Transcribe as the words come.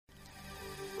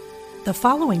The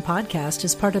following podcast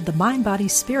is part of the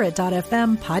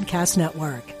MindBodySpirit.fm podcast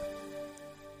network.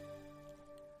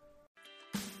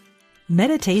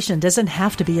 Meditation doesn't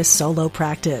have to be a solo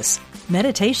practice.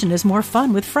 Meditation is more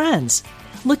fun with friends.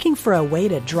 Looking for a way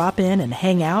to drop in and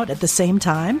hang out at the same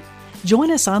time? Join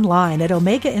us online at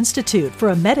Omega Institute for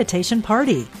a meditation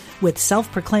party with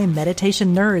self-proclaimed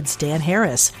meditation nerds Dan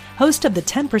Harris, host of the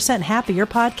 10% Happier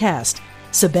podcast,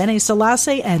 Sebene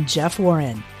Selassie, and Jeff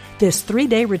Warren. This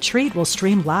 3-day retreat will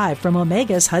stream live from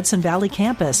Omega's Hudson Valley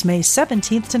campus May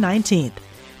 17th to 19th.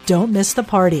 Don't miss the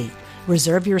party.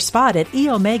 Reserve your spot at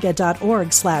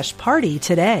eomega.org/party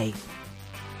today.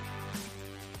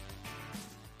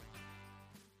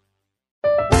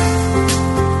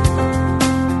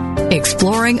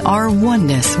 Exploring our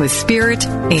oneness with Spirit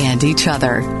and each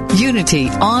other. Unity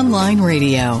Online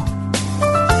Radio.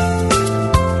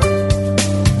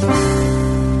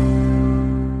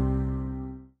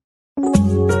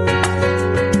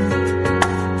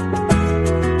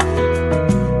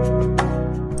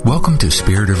 Welcome to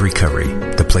Spirit of Recovery,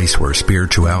 the place where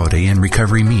spirituality and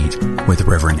recovery meet, with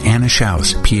Reverend Anna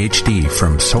Schaus, Ph.D.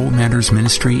 from Soul Matters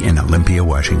Ministry in Olympia,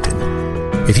 Washington.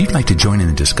 If you'd like to join in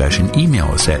the discussion, email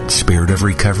us at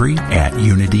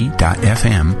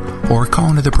spiritofrecovery@unity.fm or call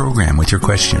into the program with your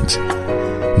questions.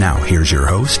 Now, here's your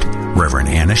host, Reverend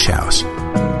Anna Schaus.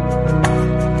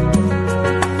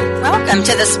 Welcome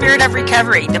to the Spirit of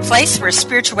Recovery, the place where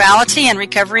spirituality and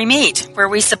recovery meet, where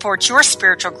we support your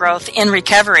spiritual growth in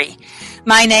recovery.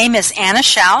 My name is Anna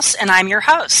Schaus, and I'm your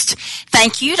host.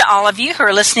 Thank you to all of you who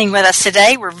are listening with us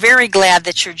today. We're very glad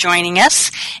that you're joining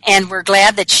us, and we're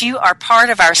glad that you are part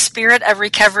of our Spirit of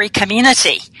Recovery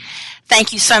community.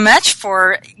 Thank you so much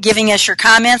for giving us your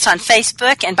comments on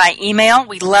Facebook and by email.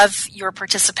 We love your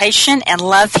participation and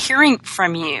love hearing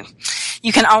from you.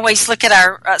 You can always look at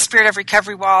our Spirit of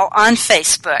Recovery wall on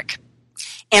Facebook.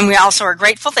 And we also are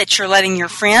grateful that you're letting your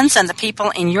friends and the people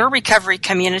in your recovery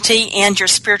community and your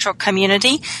spiritual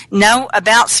community know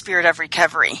about Spirit of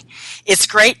Recovery. It's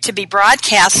great to be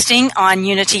broadcasting on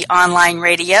Unity Online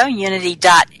Radio,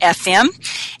 unity.fm.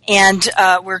 And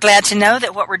we're glad to know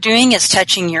that what we're doing is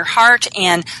touching your heart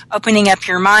and opening up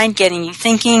your mind, getting you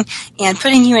thinking, and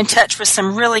putting you in touch with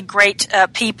some really great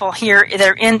people here.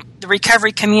 They're in the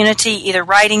recovery community, either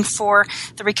writing for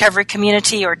the recovery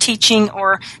community or teaching,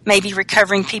 or maybe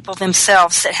recovering people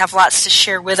themselves that have lots to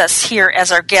share with us here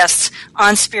as our guests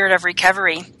on Spirit of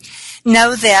Recovery.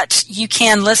 Know that you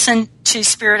can listen to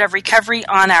Spirit of Recovery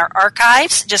on our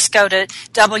archives. Just go to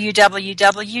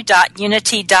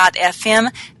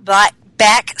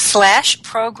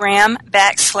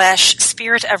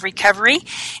www.unity.fm/program/Spirit of Recovery,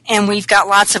 and we've got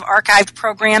lots of archived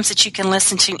programs that you can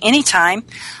listen to anytime.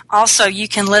 Also, you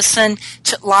can listen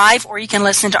to live, or you can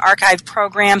listen to archived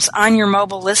programs on your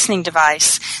mobile listening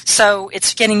device. So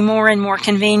it's getting more and more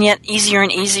convenient, easier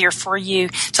and easier for you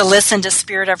to listen to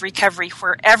Spirit of Recovery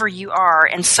wherever you are,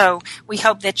 and so we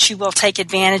hope that you will take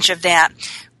advantage of that.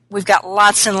 We've got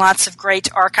lots and lots of great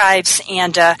archives,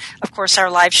 and of course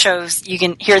our live shows, you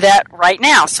can hear that right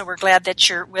now, so we're glad that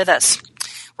you're with us.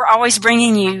 We're always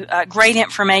bringing you great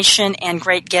information and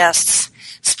great guests.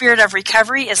 Spirit of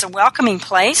Recovery is a welcoming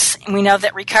place, and we know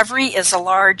that recovery is a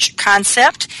large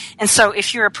concept, and so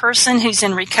if you're a person who's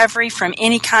in recovery from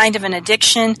any kind of an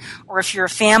addiction, or if you're a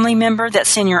family member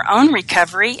that's in your own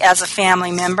recovery as a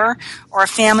family member, or a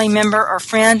family member or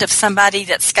friend of somebody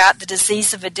that's got the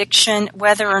disease of addiction,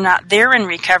 whether or not they're in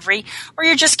recovery, or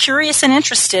you're just curious and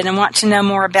interested and want to know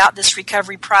more about this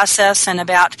recovery process and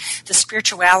about the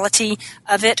spirituality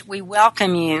of it, we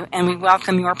welcome you, and we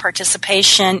welcome your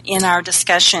participation in our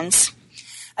discussions.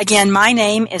 Again, my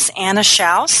name is Anna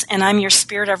Schaus, and I'm your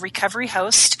Spirit of Recovery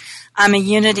host. I'm a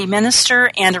Unity minister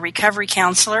and a recovery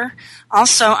counselor.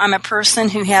 Also, I'm a person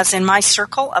who has in my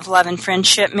circle of love and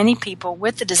friendship many people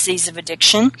with the disease of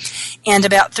addiction. And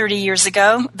about 30 years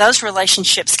ago, those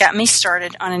relationships got me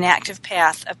started on an active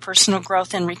path of personal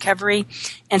growth and recovery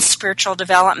and spiritual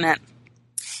development.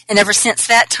 And ever since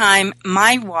that time,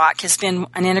 my walk has been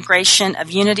an integration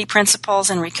of unity principles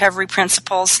and recovery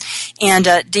principles and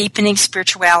deepening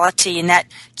spirituality, and that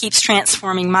keeps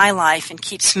transforming my life and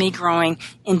keeps me growing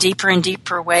in deeper and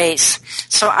deeper ways.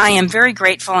 So I am very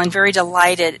grateful and very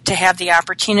delighted to have the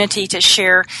opportunity to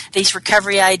share these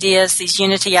recovery ideas, these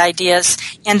unity ideas,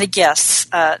 and the guests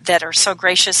that are so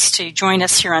gracious to join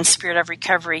us here on Spirit of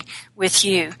Recovery with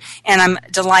you. And I'm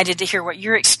delighted to hear what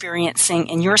you're experiencing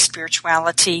in your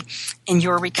spirituality, in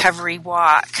your recovery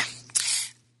walk.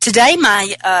 Today,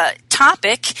 my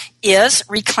topic is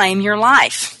Reclaim Your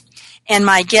Life. And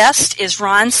my guest is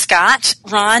Ron Scott.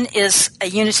 Ron is a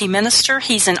Unity minister.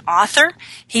 He's an author.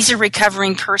 He's a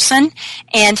recovering person.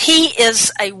 And he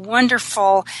is a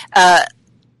wonderful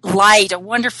light, a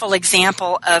wonderful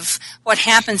example of what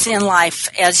happens in life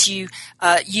as you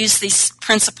use these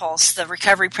principles, the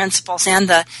recovery principles and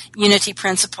the Unity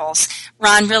principles.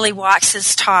 Ron really walks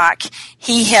his talk.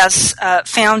 He has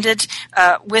founded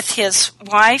with his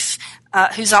wife,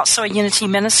 who's also a Unity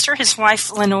minister, his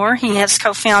wife Lenore. He has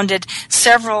co-founded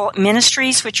several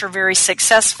ministries which are very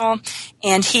successful,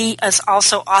 and he has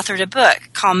also authored a book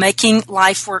called Making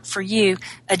Life Work for You,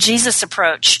 a Jesus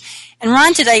Approach. And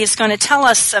Ron today is going to tell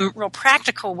us some real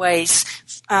practical ways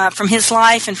from his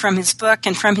life and from his book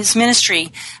and from his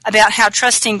ministry about how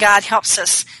trusting God helps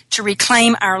us to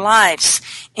reclaim our lives.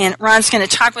 And Ron's going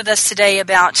to talk with us today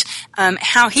about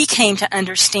how he came to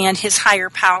understand his higher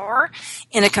power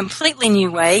in a completely new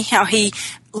way, how he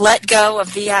let go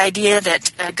of the idea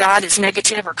that God is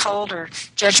negative or cold or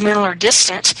judgmental or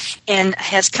distant, and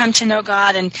has come to know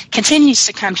God and continues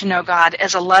to come to know God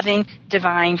as a loving,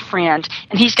 divine friend.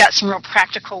 And he's got some real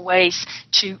practical ways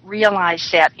to realize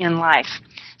that in life.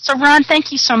 So, Ron,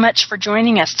 thank you so much for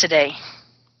joining us today.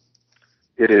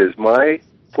 It is my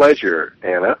pleasure,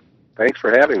 Anna. Thanks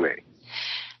for having me.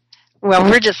 Well,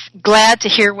 we're just glad to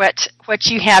hear what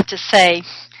you have to say.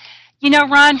 You know,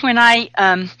 Ron, when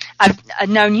I've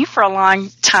known you for a long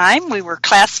time. We were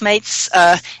classmates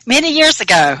many years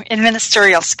ago in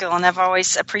ministerial school, and I've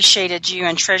always appreciated you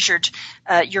and treasured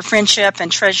your friendship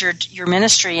and treasured your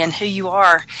ministry and who you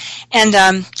are.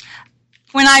 And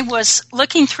when I was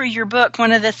looking through your book,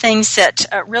 one of the things that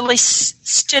really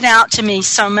stood out to me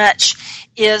so much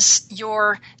is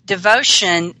your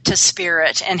devotion to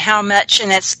Spirit, and how much,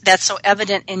 and that's so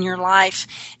evident in your life,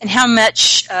 and how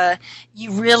much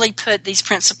you really put these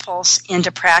principles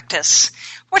into practice.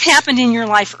 What happened in your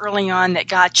life early on that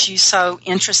got you so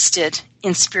interested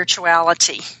in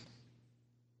spirituality?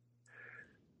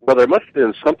 Well, there must have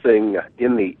been something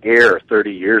in the air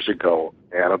 30 years ago,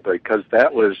 Anna, because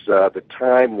that was the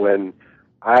time when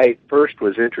I first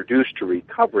was introduced to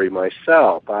recovery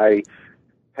myself. I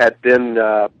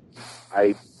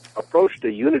approached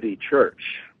a Unity church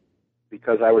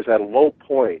because I was at a low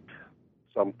point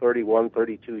some 31,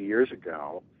 32 years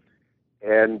ago,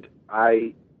 and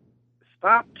I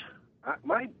stopped.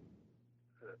 My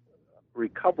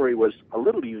recovery was a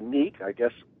little unique. I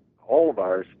guess all of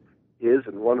ours is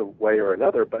in one way or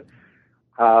another, but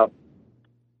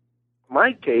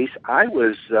my case, I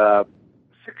was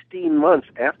 16 months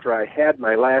after I had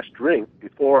my last drink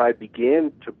before I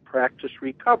began to practice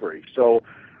recovery. So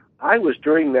I was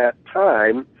during that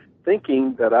time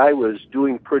thinking that I was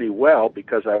doing pretty well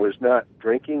because I was not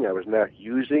drinking, I was not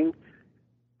using,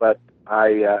 but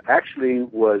I actually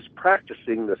was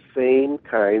practicing the same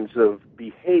kinds of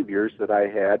behaviors that I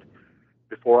had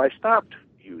before I stopped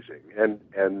using.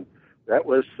 And that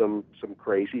was some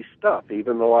crazy stuff,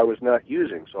 even though I was not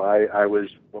using. So I was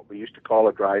what we used to call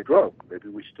a dry drunk. Maybe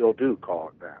we still do call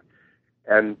it that.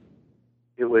 And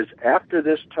it was after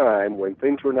this time when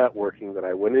things were not working that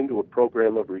I went into a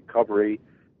program of recovery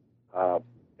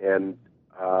and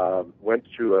went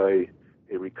to a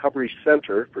recovery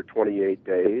center for 28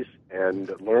 days and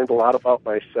learned a lot about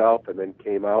myself, and then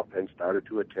came out and started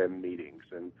to attend meetings.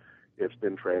 And it's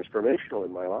been transformational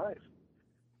in my life.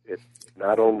 It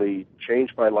not only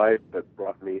changed my life, but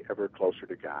brought me ever closer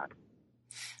to God.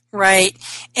 Right.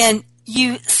 And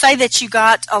you say that you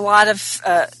got a lot of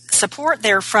support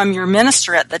there from your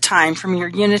minister at the time, from your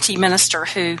Unity minister,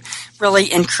 who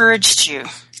really encouraged you.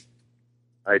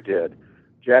 I did.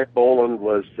 Jack Boland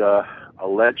was a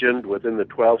legend within the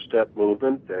 12-step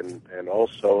movement and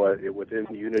also within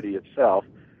Unity itself.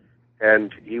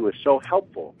 And he was so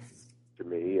helpful to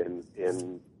me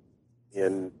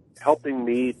in helping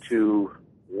me to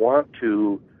want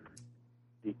to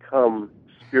become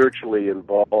spiritually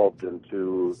involved and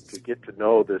to get to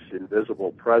know this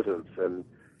invisible presence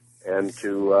and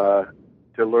to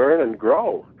learn and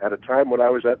grow at a time when I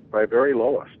was at my very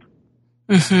lowest.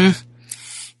 Mm-hmm.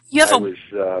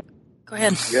 Go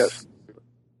ahead. Yes.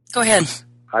 Go ahead.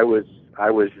 I was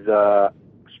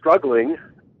struggling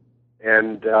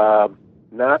and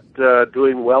not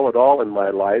doing well at all in my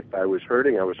life. I was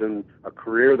hurting. I was in a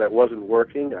career that wasn't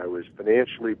working. I was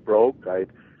financially broke. I'd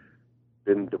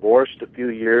been divorced a few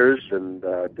years and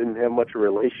didn't have much of a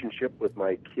relationship with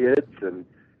my kids, and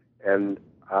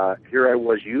here I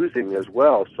was using as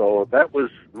well. So that was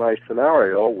my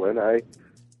scenario when I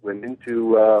went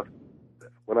to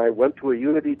a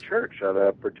Unity church on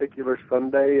a particular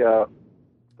Sunday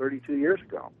 32 years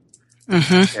ago.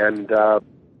 Mm-hmm. And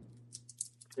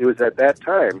it was at that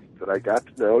time that I got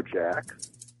to know Jack,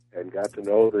 and got to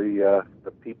know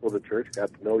the people of the church,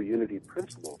 got to know unity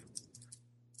principles.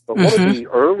 But one of the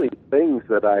early things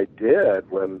that I did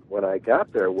when I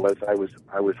got there was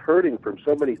I was hurting from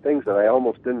so many things that I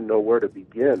almost didn't know where to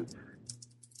begin.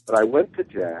 But I went to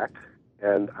Jack,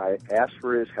 and I asked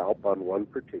for his help on one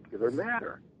particular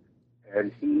matter.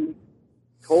 And he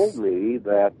told me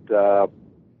that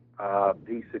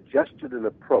he suggested an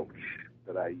approach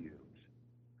that I use,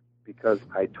 because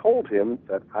I told him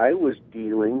that I was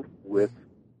dealing with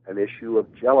an issue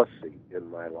of jealousy in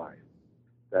my life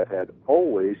that had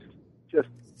always just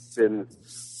been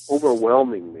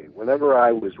overwhelming me. Whenever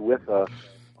I was with a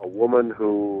woman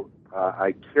who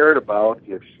I cared about,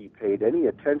 if she paid any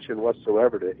attention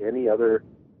whatsoever to any other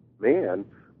man,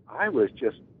 I was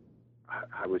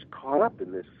caught up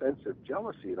in this sense of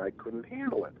jealousy, and I couldn't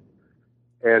handle it.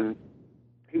 And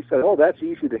he said, "Oh, that's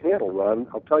easy to handle, Ron.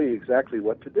 I'll tell you exactly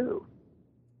what to do."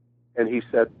 And he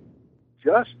said,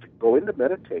 "Just go into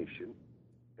meditation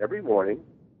every morning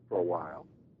for a while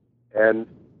and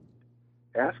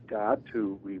ask God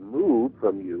to remove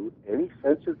from you any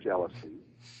sense of jealousy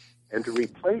and to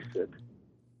replace it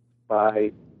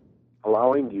by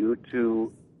allowing you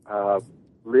to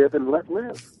live and let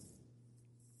live."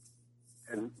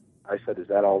 And I said, "Is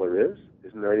that all there is?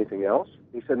 Isn't there anything else?"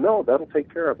 He said, "No, that'll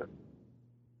take care of it."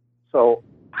 So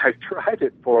I tried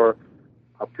it for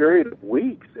a period of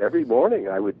weeks. Every morning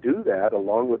I would do that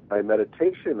along with my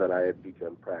meditation that I had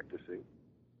begun practicing.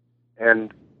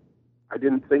 And I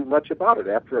didn't think much about it.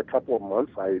 After a couple of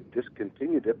months, I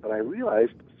discontinued it, but I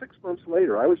realized 6 months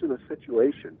later I was in a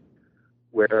situation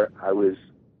where I was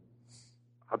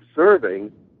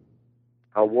observing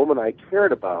a woman I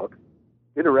cared about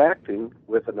interacting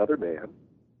with another man,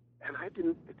 and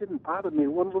it didn't bother me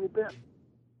one little bit.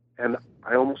 And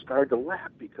I almost started to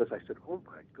laugh because I said, "Oh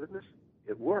my goodness,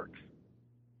 it works."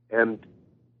 And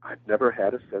I've never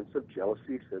had a sense of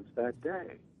jealousy since that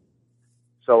day.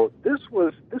 So this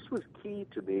was key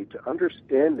to me to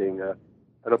understanding an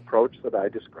approach that I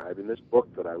describe in this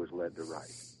book that I was led to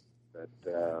write,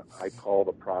 that I call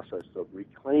the process of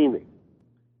reclaiming.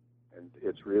 And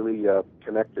it's really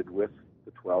connected with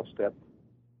the 12-step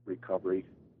recovery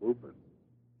movement.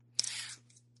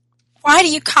 Why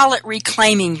do you call it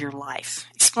reclaiming your life?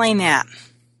 Explain that.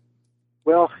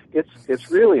 Well,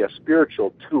 it's really a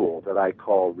spiritual tool that I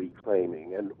call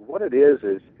reclaiming. And what it is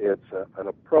it's an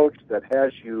approach that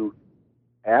has you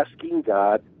asking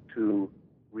God to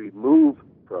remove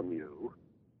from you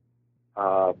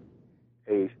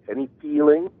any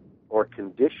feeling or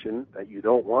condition that you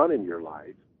don't want in your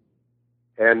life,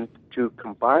 and to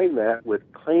combine that with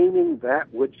claiming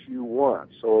that which you want.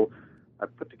 So I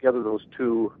put together those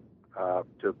two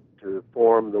to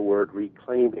form the word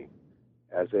reclaiming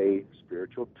as a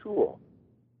spiritual tool.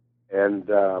 And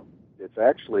it's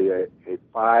actually a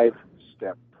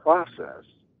 5-step process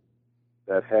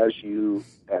that has you,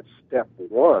 at step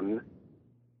 1,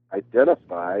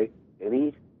 identify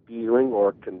any feeling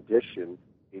or condition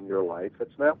in your life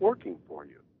that's not working for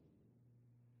you.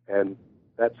 And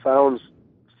that sounds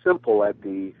simple at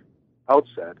the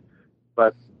outset,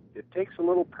 but it takes a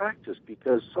little practice,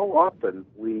 because so often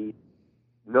we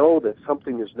know that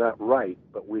something is not right,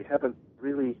 but we haven't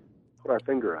really put our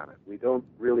finger on it. We don't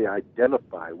really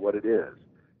identify what it is.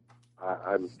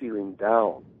 I'm feeling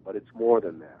down, but it's more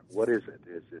than that. What is it?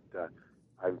 Is it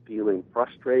I'm feeling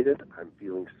frustrated, I'm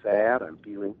feeling sad, I'm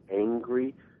feeling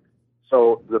angry?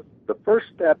 So the first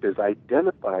step is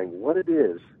identifying what it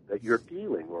is that you're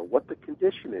feeling, or what the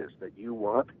condition is that you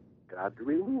want God to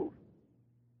remove.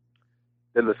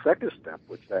 Then the second step,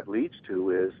 which that leads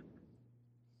to, is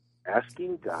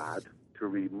asking God to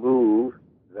remove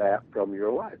that from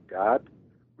your life. God,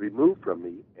 remove from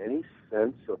me any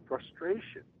sense of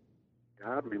frustration.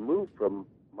 God, remove from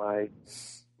my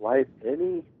life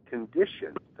any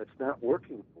condition that's not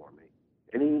working for me,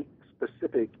 any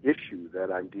specific issue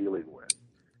that I'm dealing with.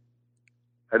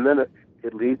 And then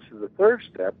it leads to the third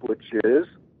step, which is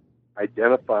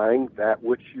identifying that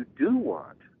which you do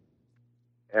want.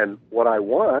 And what I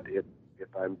want, if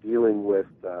I'm dealing with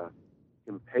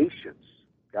impatience,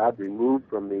 God, remove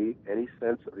from me any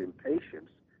sense of impatience,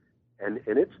 and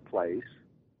in its place,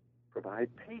 provide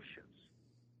patience,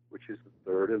 which is the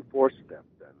third and fourth step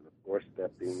then. The fourth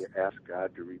step being to ask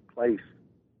God to replace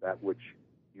that which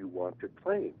you want to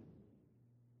claim.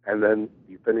 And then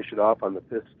you finish it off on the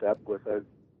fifth step with a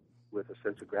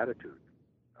sense of gratitude.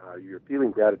 You're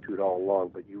feeling gratitude all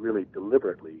along, but you really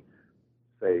deliberately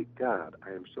say, God, I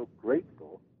am so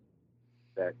grateful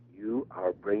that you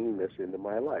are bringing this into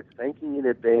my life, thanking in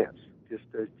advance, just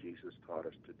as Jesus taught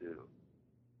us to do.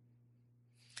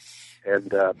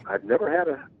 And I've never had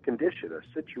a condition, a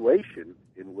situation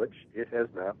in which it has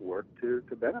not worked to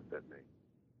benefit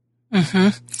me. Mm-hmm.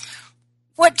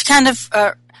 What kind of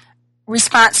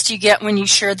response do you get when you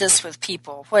share this with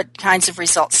people? What kinds of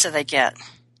results do they get?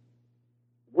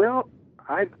 Well,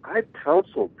 I've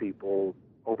counseled people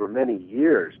over many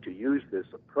years to use this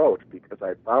approach because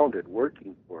I found it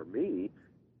working for me.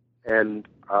 And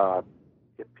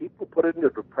if people put it into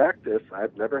practice,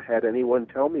 I've never had anyone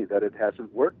tell me that it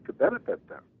hasn't worked to benefit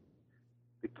them.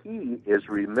 The key is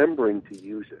remembering to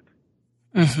use it.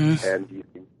 Mm-hmm. And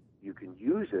you can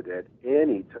use it at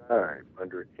any time,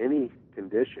 under any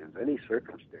conditions, any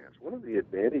circumstance. One of the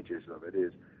advantages of it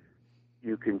is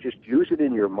you can just use it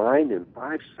in your mind in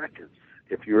 5 seconds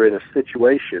if you're in a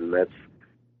situation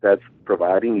that's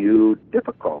providing you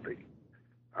difficulty.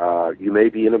 You may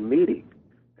be in a meeting,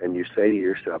 and you say to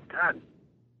yourself, God,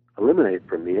 eliminate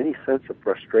from me any sense of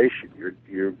frustration.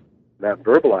 You're not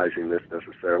verbalizing this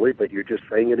necessarily, but you're just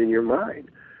saying it in your mind.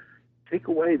 Take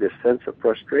away this sense of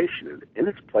frustration, and in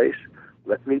its place,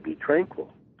 let me be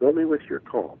tranquil. Fill me with your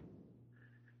calm.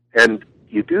 And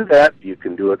you do that. You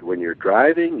can do it when you're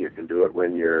driving. You can do it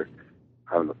when you're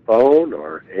on the phone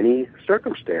or any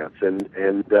circumstance. And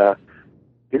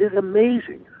it is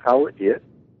amazing how it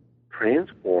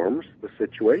transforms the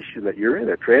situation that you're in.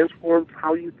 It transforms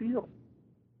how you feel.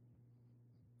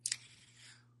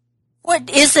 What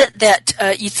is it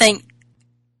that you think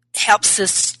helps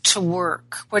this to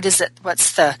work? What is it?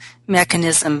 What's the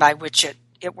mechanism by which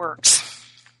it works?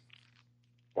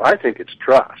 Well, I think it's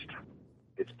trust.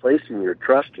 It's placing your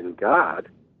trust in God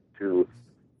to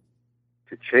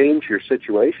change your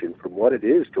situation from what it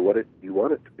is to what you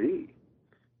want it to be.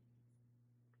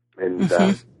 And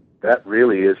that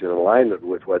really is in alignment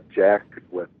with what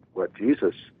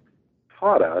Jesus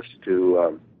taught us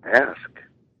to ask,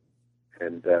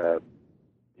 and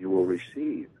you will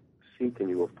receive. Seek and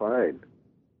you will find.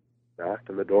 Knock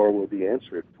and the door will be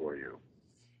answered for you.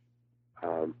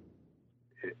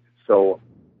 So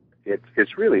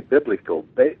it's really biblically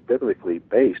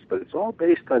based, but it's all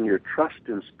based on your trust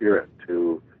in Spirit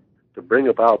to bring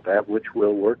about that which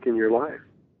will work in your life.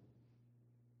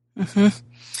 Mm-hmm.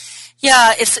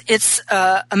 Yeah, it's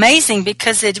amazing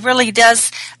because it really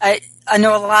does. I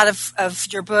know a lot of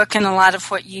your book and a lot of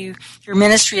what your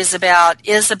ministry is about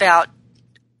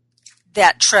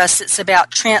that trust. It's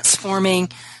about transforming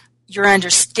your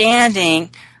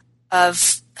understanding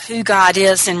of who God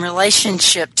is in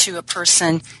relationship to a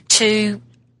person to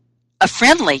a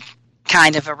friendly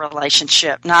kind of a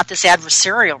relationship, not this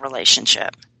adversarial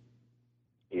relationship.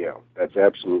 Yeah, that's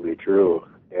absolutely true.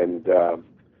 And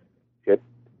it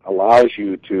allows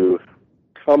you to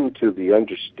come to the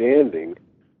understanding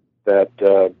that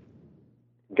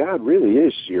God really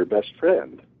is your best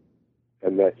friend,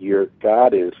 and that your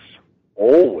God is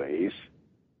always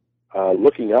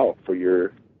looking out for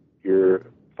your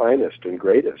finest and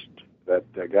greatest,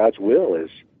 that God's will is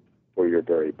for your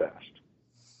very best,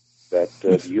 that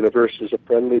the universe is a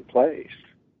friendly place,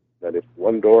 that if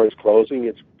one door is closing,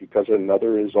 it's because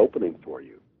another is opening for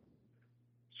you.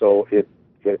 So it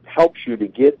helps you to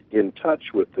get in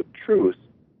touch with the truth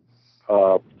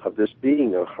of this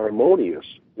being a harmonious,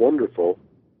 wonderful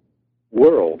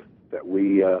world that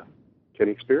we can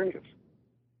experience.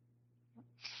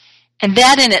 And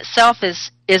that in itself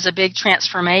is a big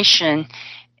transformation,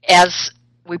 as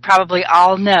we probably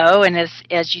all know, and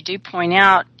as you do point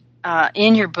out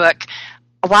in your book,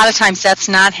 a lot of times that's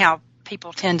not how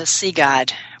people tend to see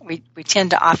God. We tend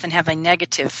to often have a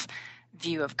negative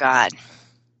view of God.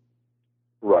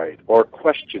 Right, or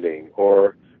questioning,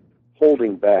 or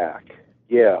holding back.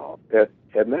 Yeah,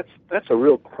 and that's a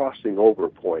real crossing over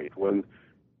point. When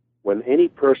any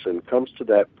person comes to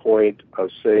that point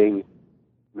of saying,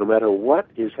 no matter what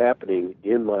is happening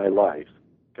in my life,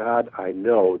 God, I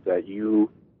know that you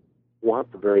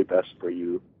want the very best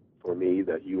for me,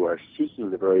 that you are seeking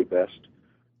the very best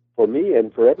for me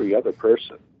and for every other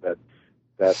person, that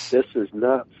this is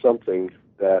not something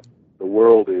that the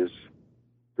world is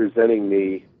presenting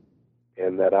me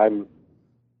and that I'm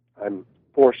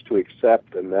forced to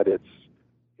accept, and that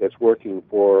it's working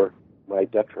for my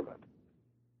detriment.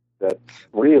 That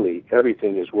really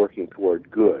everything is working toward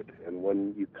good. And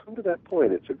when you come to that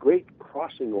point, it's a great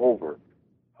crossing over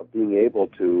of being able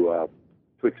to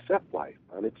accept life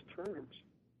on its terms.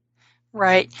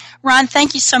 Right. Ron,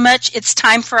 thank you so much. It's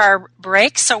time for our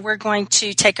break, so we're going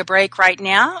to take a break right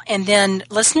now, and then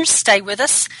listeners, stay with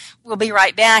us. We'll be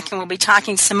right back, and we'll be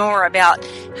talking some more about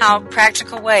how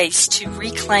practical ways to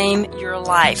reclaim your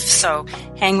life. So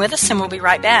hang with us, and we'll be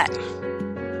right back.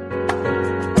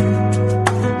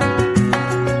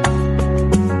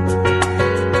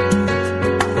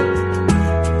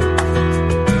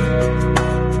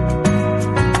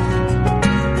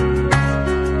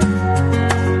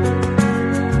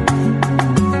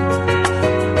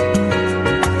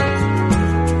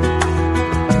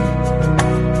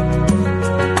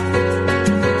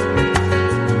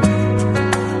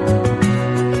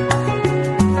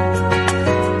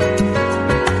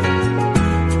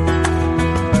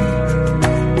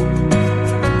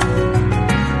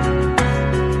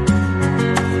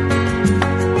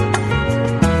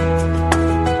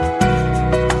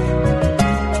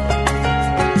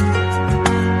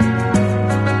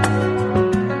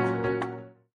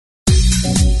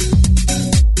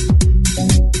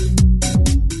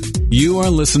 You are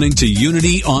listening to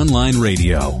Unity Online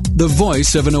Radio, the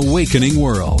voice of an awakening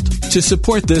world. To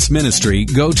support this ministry,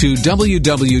 go to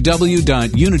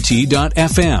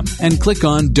www.unity.fm and click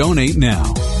on Donate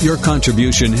Now. Your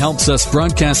contribution helps us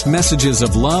broadcast messages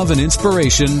of love and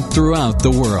inspiration throughout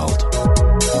the world.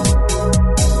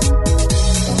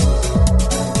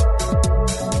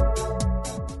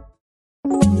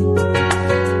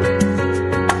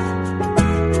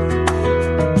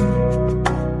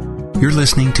 You're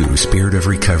listening to Spirit of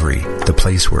Recovery, the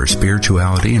place where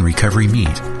spirituality and recovery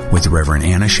meet, with Reverend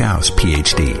Anna Schaus,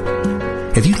 Ph.D.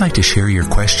 If you'd like to share your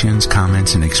questions,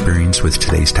 comments, and experience with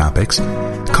today's topics,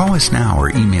 call us now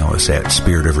or email us at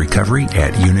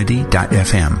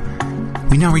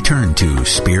spiritofrecovery@unity.fm. We now return to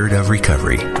Spirit of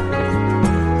Recovery.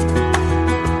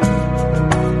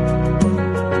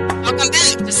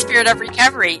 Spirit of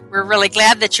Recovery. We're really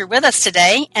glad that you're with us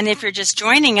today, and if you're just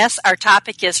joining us, our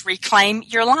topic is Reclaim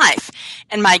Your Life,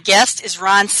 and my guest is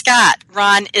Ron Scott.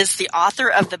 Ron is the author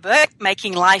of the book,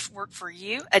 Making Life Work for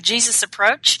You, A Jesus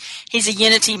Approach. He's a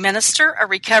Unity minister, a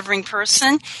recovering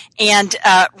person, and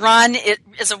Ron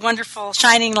is a wonderful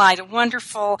shining light, a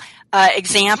wonderful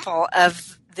example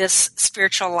of this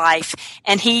spiritual life,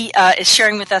 and he is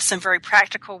sharing with us some very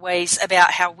practical ways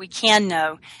about how we can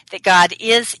know that God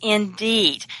is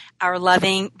indeed our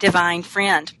loving divine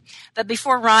friend. But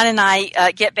before Ron and I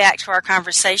get back to our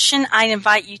conversation, I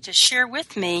invite you to share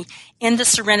with me in the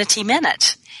Serenity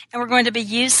Minute. And we're going to be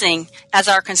using as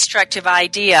our constructive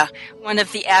idea one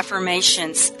of the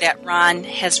affirmations that Ron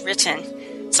has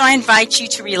written. So I invite you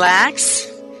to relax,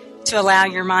 to allow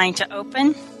your mind to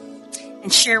open,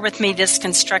 and share with me this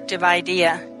constructive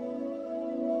idea.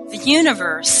 The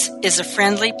universe is a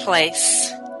friendly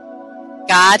place.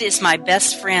 God is my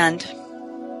best friend.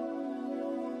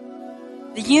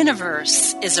 The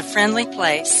universe is a friendly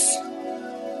place,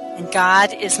 and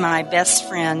God is my best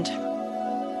friend.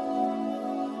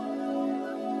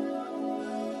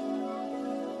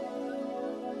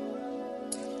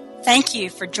 Thank you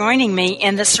for joining me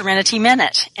in the Serenity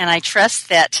Minute, and I trust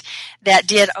that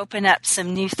did open up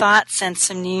some new thoughts and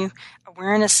some new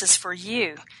awarenesses for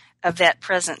you of that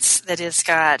presence that is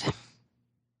God.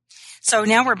 So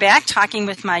now we're back talking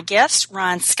with my guest,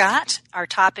 Ron Scott. Our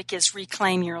topic is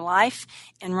Reclaim Your Life,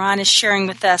 and Ron is sharing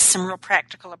with us some real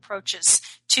practical approaches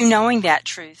to knowing that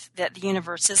truth, that the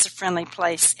universe is a friendly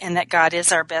place and that God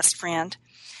is our best friend.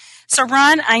 So,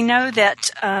 Ron, I know that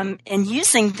in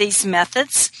using these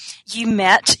methods, you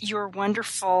met your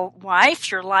wonderful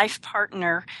wife, your life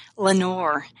partner,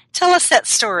 Lenore. Tell us that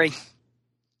story.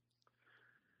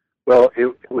 Well,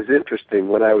 it was interesting.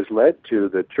 When I was led to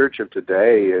the Church of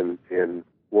Today in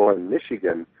Warren,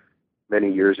 Michigan,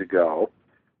 many years ago,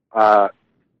 the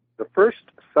first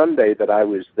Sunday that I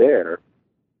was there,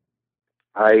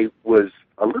 I was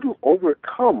a little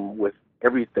overcome with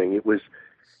everything. It was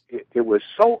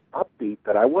so upbeat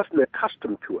that I wasn't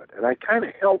accustomed to it, and I kind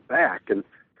of held back and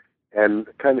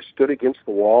kind of stood against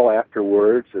the wall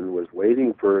afterwards and was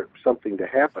waiting for something to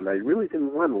happen. I really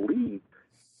didn't want to leave,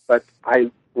 but I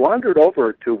wandered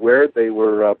over to where they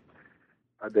were.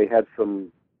 They had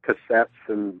some cassettes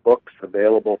and books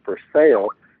available for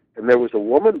sale, and there was a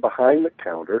woman behind the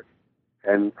counter,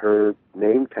 and her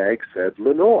name tag said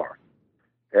Lenore.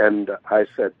 And I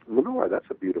said, Lenore, that's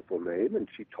a beautiful name. And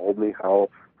she told me how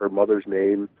her mother's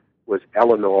name was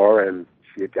Eleanor, and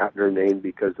she had gotten her name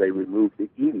because they removed the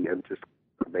E and just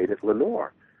made it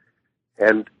Lenore.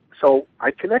 And so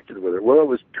I connected with her. Well, it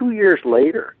was 2 years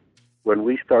later when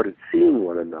we started seeing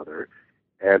one another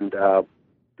and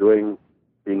being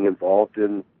involved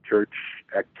in church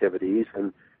activities.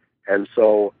 And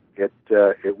so it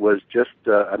was just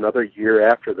another year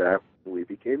after that we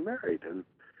became married. And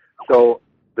so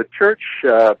the church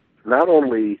not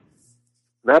only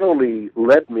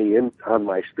led me in on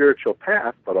my spiritual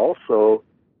path, but also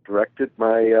directed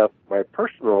my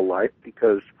personal life,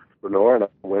 because Lenore and I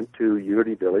went to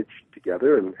Unity Village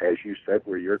together, and as you said,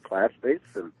 we're your classmates,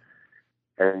 and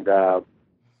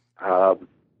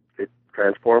it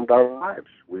transformed our lives.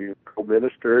 We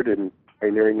co-ministered in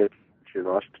pioneering a church in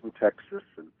Austin, Texas,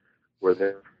 and were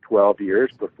there for 12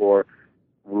 years before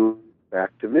moving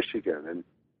back to Michigan,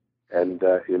 and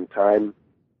in time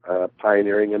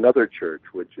pioneering another church,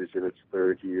 which is in its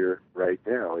third year right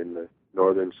now in the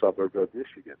northern suburb of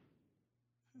Michigan.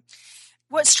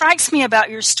 What strikes me about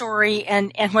your story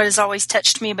and what has always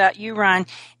touched me about you, Ron,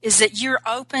 is that you're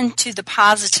open to the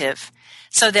positive.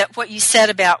 So that what you said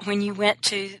about when you went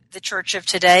to the Church of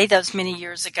Today those many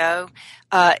years ago,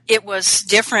 it was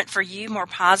different for you, more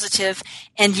positive,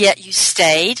 and yet you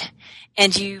stayed,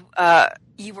 and you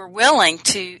were willing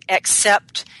to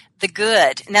accept the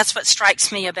good. And that's what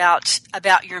strikes me about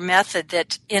your method,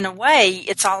 that in a way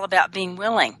it's all about being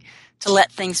willing to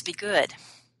let things be good.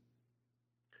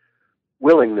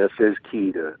 Willingness is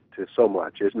key to so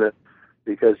much, isn't it?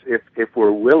 Because if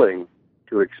we're willing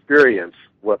to experience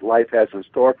what life has in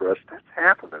store for us, that's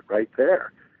half of it right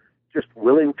there. Just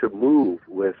willing to move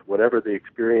with whatever the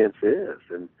experience is,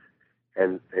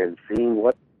 and seeing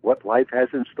what life has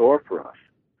in store for us.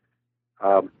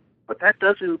 But that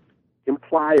doesn't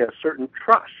imply a certain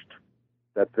trust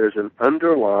that there's an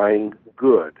underlying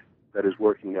good that is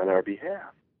working on our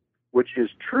behalf, which is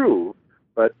true,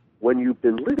 but when you've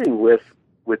been living with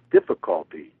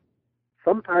difficulty,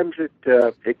 sometimes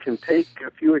it can take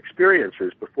a few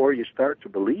experiences before you start to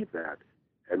believe that,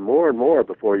 and more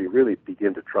before you really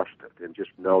begin to trust it and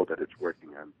just know that it's working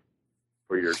on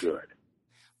for your good.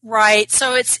 Right.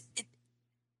 So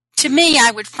to me,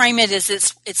 I would frame it as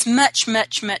it's much,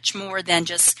 much, much more than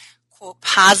just, quote,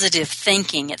 positive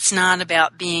thinking. It's not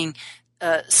about being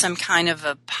some kind of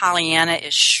a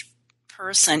Pollyanna-ish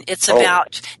person. It's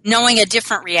about knowing a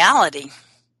different reality.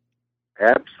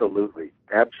 Absolutely.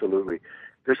 Absolutely.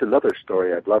 There's another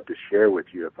story I'd love to share with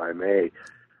you, if I may.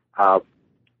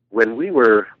 When we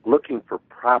were looking for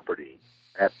property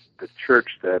at the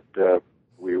church that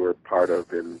we were part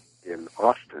of in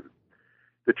Austin,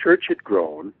 the church had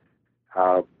grown.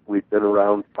 We'd been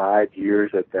around 5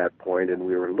 years at that point, and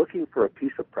we were looking for a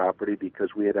piece of property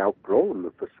because we had outgrown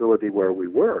the facility where we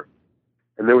were.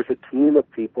 And there was a team of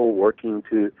people working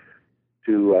to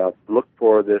look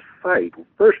for this site.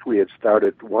 First, we had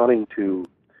started wanting to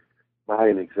buy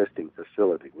an existing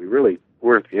facility. We really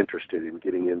weren't interested in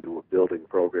getting into a building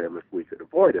program if we could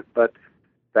avoid it, but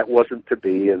that wasn't to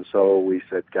be, and so we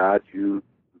said, God,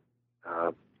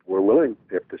 we're willing.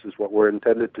 If this is what we're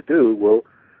intended to do,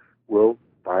 we'll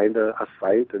find a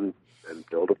site and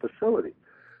build a facility.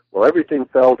 Well, everything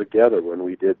fell together when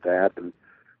we did that, and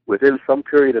within some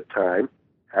period of time,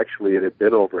 actually it had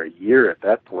been over a year at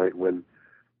that point when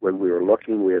we were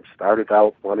looking, we had started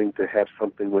out wanting to have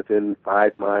something within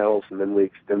 5 miles, and then we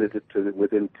extended it to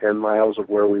within 10 miles of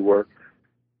where we were.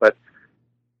 But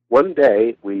one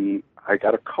day, I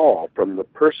got a call from the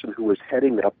person who was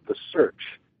heading up the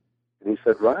search. And he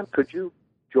said, Ron, could you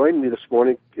join me this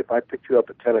morning? If I picked you up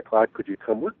at 10 o'clock, could you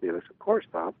come with me? And I said, of course,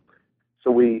 Bob.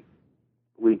 So we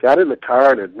got in the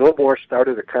car and had no more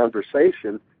started a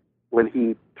conversation when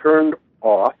he turned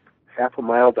off half a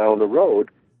mile down the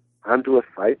road onto a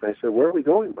site. And I said, where are we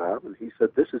going, Bob? And he said,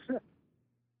 this is it.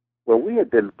 Well, we had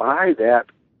been by that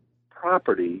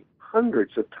property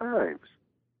hundreds of times,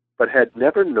 but had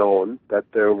never known that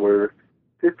there were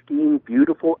 15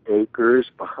 beautiful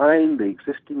acres behind the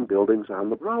existing buildings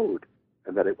on the road,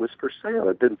 and that it was for sale. It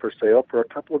had been for sale for a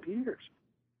couple of years.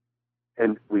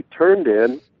 And we turned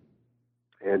in,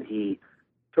 and he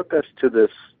took us to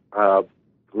this,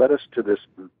 led us to this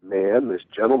man, this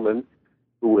gentleman,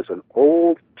 who was an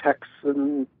old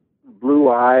Texan,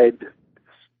 blue-eyed,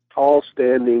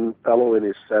 tall-standing fellow in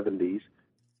his 70s.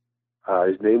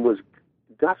 His name was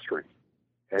Guthrie,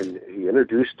 and he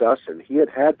introduced us, and he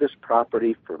had this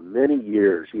property for many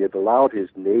years. He had allowed his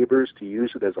neighbors to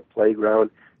use it as a playground.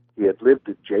 He had lived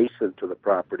adjacent to the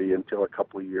property until a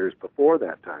couple of years before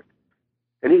that time,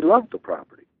 and he loved the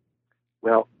property.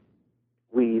 Well,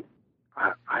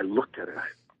 I looked at it.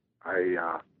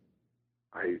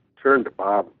 I turned to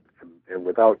Bob, and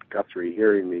without Guthrie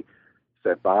hearing me,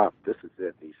 said, Bob, this is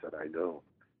it. And he said, I know.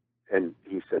 And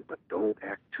he said, but don't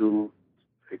act too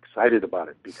excited about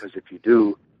it, because if you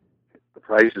do, the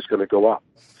price is going to go up.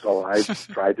 So I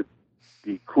tried to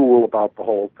be cool about the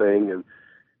whole thing,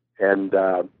 and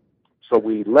so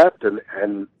we left,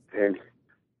 and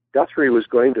Guthrie was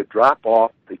going to drop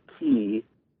off the key,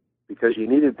 because you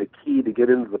needed the key to get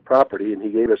into the property, and he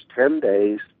gave us 10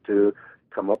 days to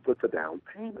come up with the down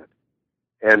payment.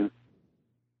 And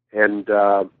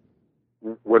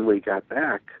when we got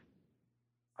back,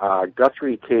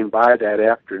 Guthrie came by that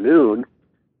afternoon,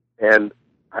 and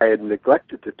I had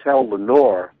neglected to tell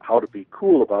Lenore how to be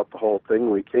cool about the whole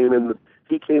thing. He came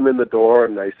in the door,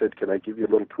 and I said, can I give you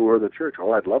a little tour of the church?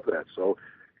 Oh, I'd love that. So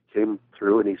came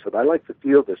through, and he said, I like the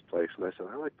feel of this place. And I said,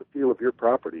 I like the feel of your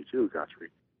property too, Guthrie.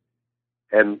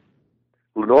 And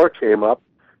Lenore came up,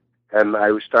 and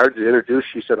I started to introduce.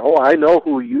 She said, oh, I know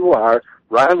who you are.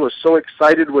 Ron was so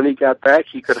excited when he got back,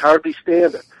 he could hardly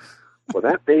stand it. Well,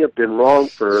 that may have been wrong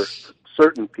for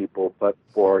certain people, but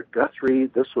for Guthrie,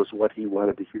 this was what he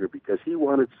wanted to hear, because he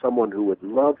wanted someone who would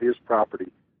love his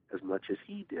property as much as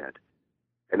he did.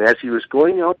 And as he was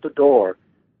going out the door,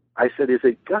 I said, is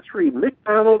it Guthrie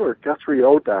McDonald or Guthrie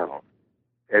O'Donnell?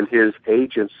 And his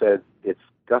agent said, it's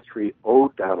Guthrie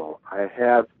O'Donnell. I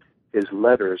have is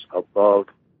letters above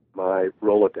my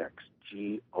Rolodex,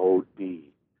 G-O-D.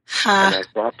 Huh. And I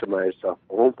thought to myself,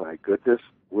 oh my goodness,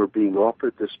 we're being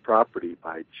offered this property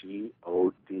by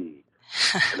G-O-D.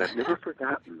 And I've never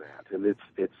forgotten that. And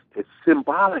it's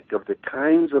symbolic of the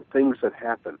kinds of things that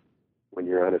happen when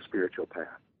you're on a spiritual path.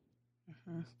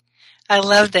 Mm-hmm. I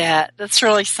love that. That's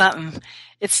really something.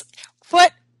 It's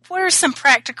what are some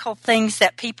practical things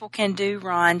that people can do,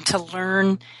 Ron, to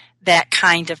learn that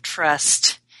kind of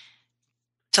trust,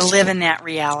 to live in that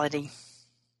reality?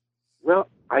 Well,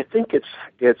 I think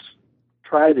it's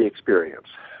try the experience.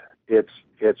 It's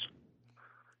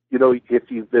you know, if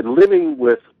you've been living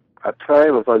with a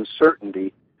time of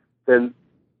uncertainty, then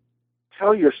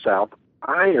tell yourself,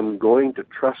 I am going to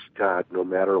trust God no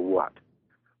matter what.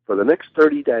 For the next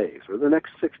 30 days or the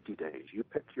next 60 days, you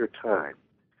pick your time.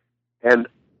 And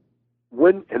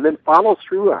then follow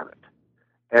through on it.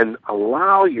 And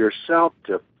allow yourself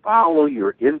to follow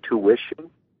your intuition,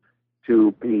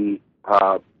 to be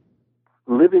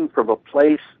living from a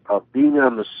place of being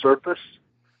on the surface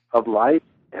of life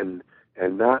and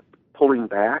not pulling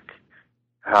back,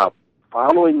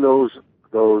 following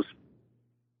those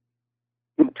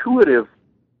intuitive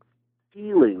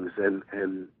feelings and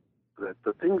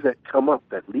the things that come up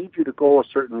that lead you to go a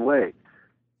certain way.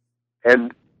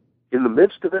 And in the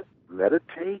midst of it,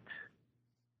 meditate,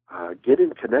 get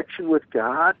in connection with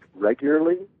God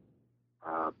regularly,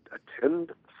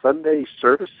 attend Sunday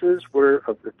services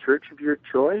of the church of your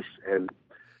choice, and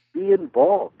be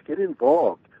involved, get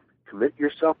involved, commit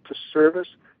yourself to service,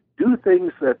 do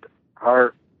things that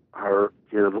are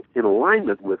in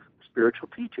alignment with spiritual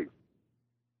teaching.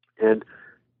 And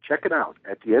check it out.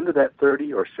 At the end of that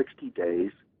 30 or 60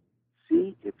 days,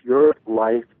 see if your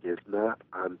life is not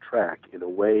on track in a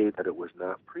way that it was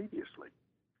not previously.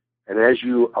 And as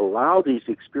you allow these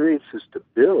experiences to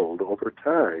build over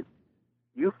time,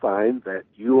 you find that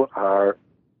you are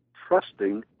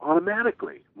trusting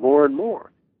automatically more and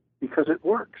more because it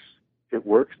works. It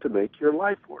works to make your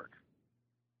life work.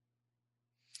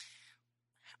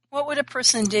 What would a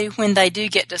person do when they do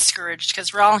get discouraged?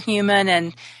 Because we're all human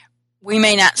and we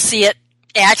may not see it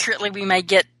accurately. We may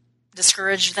get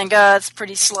discouraged and think, oh, it's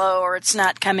pretty slow or it's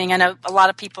not coming. I know a lot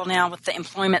of people now with the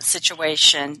employment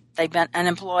situation, they've been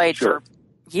unemployed for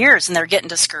years and they're getting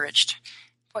discouraged.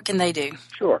 What can they do?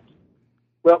 Sure.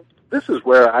 Well, this is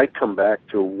where I come back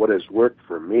to what has worked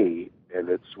for me, and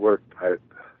it's worked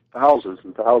thousands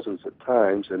and thousands of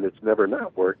times, and it's never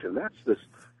not worked, and that's this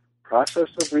process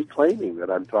of reclaiming that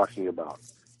I'm talking about,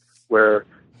 where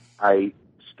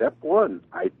step one,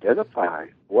 identify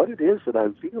what it is that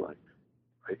I'm feeling.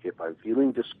 If I'm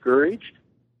feeling discouraged,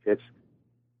 it's,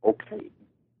 okay,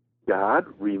 God,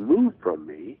 remove from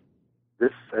me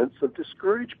this sense of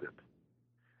discouragement.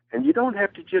 And you don't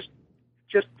have to just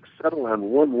settle on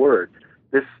one word.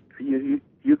 This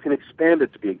you can expand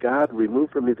it to be, God,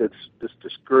 remove from me this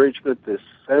discouragement, this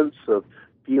sense of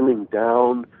feeling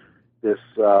down, this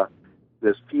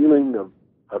feeling of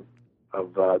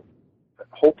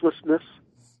hopelessness.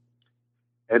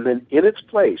 And then in its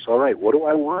place, all right, what do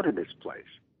I want in its place?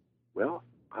 Well,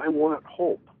 I want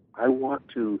hope. I want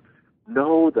to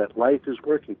know that life is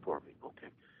working for me. Okay.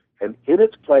 And in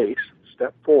its place,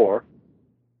 step 4,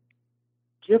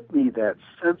 give me that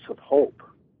sense of hope.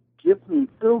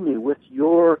 Fill me with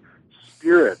your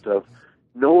spirit of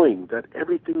knowing that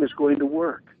everything is going to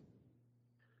work.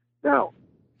 Now,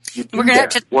 you do we're going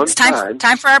that to one it's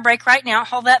time for our break right now.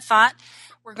 Hold that thought.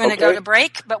 We're going to go to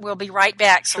break, but we'll be right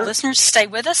back. So listeners, stay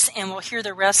with us, and we'll hear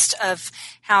the rest of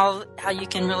how you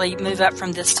can really move up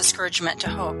from this discouragement to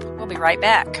hope. We'll be right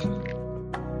back.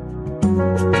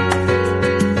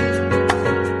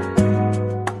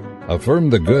 Affirm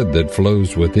the good that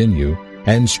flows within you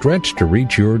and stretch to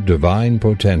reach your divine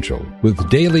potential with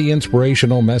daily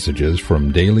inspirational messages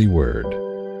from Daily Word.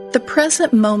 The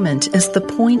present moment is the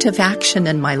point of action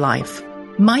in my life,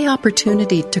 my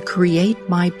opportunity to create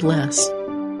my bliss.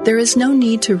 There is no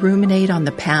need to ruminate on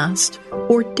the past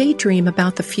or daydream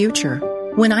about the future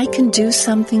when I can do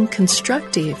something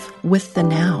constructive with the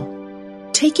now.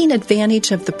 Taking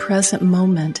advantage of the present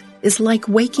moment is like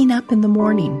waking up in the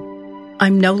morning.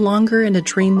 I'm no longer in a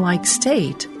dreamlike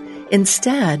state.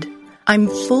 Instead, I'm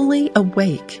fully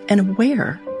awake and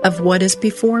aware of what is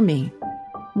before me.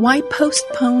 Why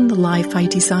postpone the life I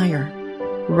desire?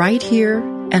 Right here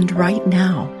and right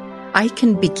now, I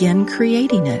can begin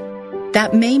creating it.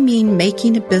 That may mean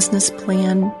making a business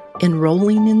plan,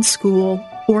 enrolling in school,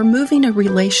 or moving a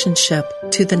relationship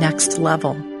to the next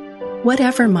level.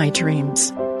 Whatever my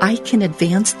dreams, I can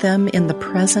advance them in the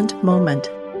present moment.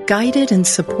 Guided and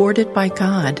supported by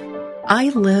God, I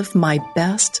live my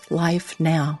best life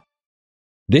now.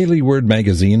 Daily Word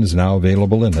magazine is now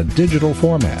available in a digital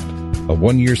format. A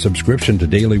 1-year subscription to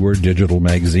Daily Word digital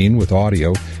magazine with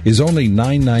audio is only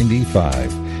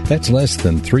 $9.95. That's less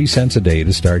than 3 cents a day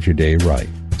to start your day right,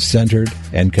 centered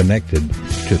and connected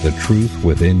to the truth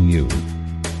within you.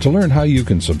 To learn how you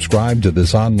can subscribe to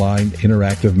this online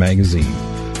interactive magazine,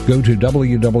 go to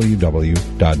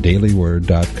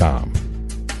www.dailyword.com.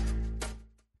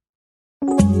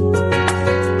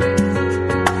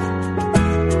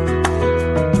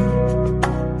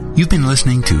 You've been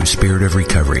listening to Spirit of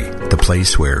Recovery, the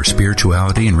place where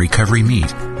spirituality and recovery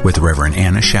meet, with Reverend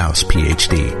Anna Schaus,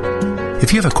 Ph.D.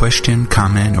 If you have a question,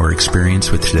 comment, or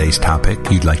experience with today's topic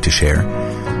you'd like to share,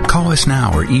 call us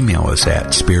now or email us at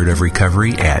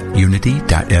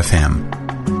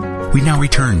spiritofrecovery@unity.fm. We now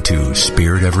return to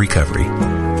Spirit of Recovery.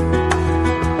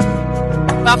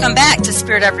 Welcome back to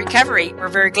Spirit of Recovery. We're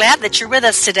very glad that you're with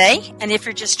us today. And if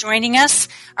you're just joining us,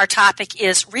 our topic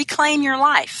is Reclaim Your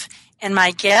Life. And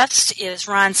my guest is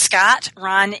Ron Scott.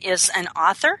 Ron is an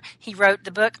author. He wrote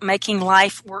the book, Making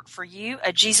Life Work for You,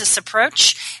 A Jesus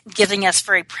Approach, giving us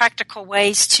very practical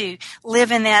ways to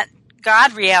live in that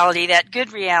God reality, that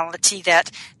good reality, that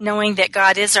knowing that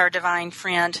God is our divine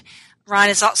friend. Ron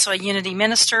is also a Unity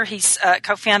minister. He's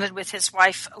co-founded with his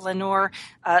wife, Lenore,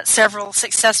 several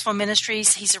successful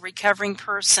ministries. He's a recovering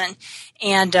person,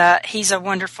 and he's a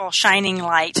wonderful shining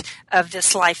light of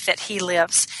this life that he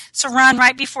lives. So, Ron,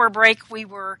 right before break, we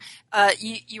were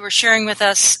you were sharing with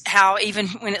us how even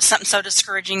when it's something so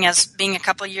discouraging as being a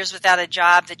couple of years without a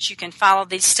job, that you can follow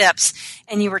these steps,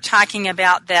 and you were talking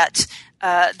about that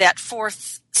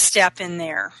fourth step in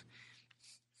there.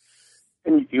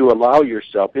 And you allow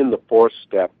yourself in the fourth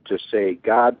step to say,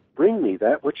 God, bring me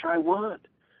that which I want.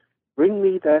 Bring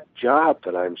me that job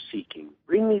that I'm seeking.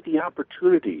 Bring me the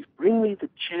opportunities. Bring me the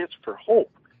chance for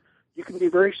hope. You can be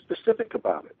very specific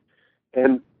about it.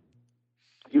 And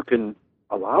you can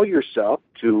allow yourself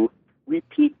to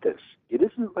repeat this. It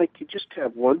isn't like you just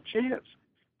have one chance.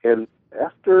 And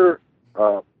after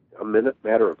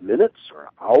matter of minutes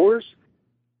or hours,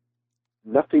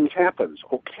 nothing happens.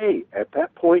 Okay, at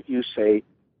that point you say,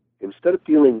 instead of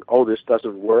feeling, oh, this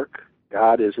doesn't work,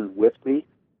 God isn't with me,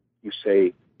 you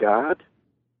say, God,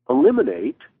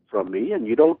 eliminate from me, and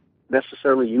you don't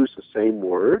necessarily use the same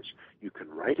words. You can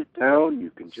write it down,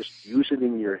 you can just use it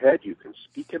in your head, you can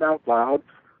speak it out loud,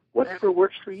 whatever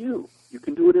works for you. You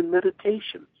can do it in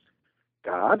meditation.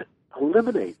 God,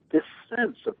 eliminate this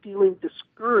sense of feeling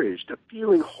discouraged, of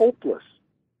feeling hopeless,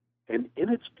 and in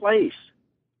its place,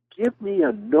 give me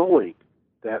a knowing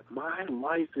that my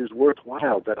life is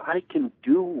worthwhile, that I can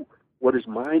do what is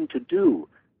mine to do.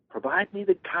 Provide me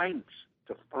the guidance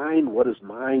to find what is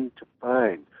mine to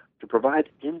find, to provide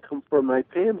income for my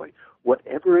family,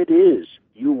 whatever it is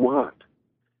you want.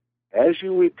 As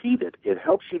you repeat it, it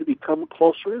helps you to become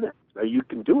closer in it. Now, you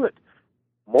can do it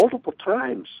multiple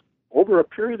times over a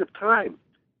period of time.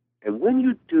 And when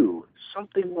you do,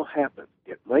 something will happen.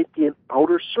 It might be an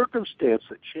outer circumstance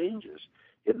that changes.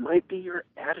 It might be your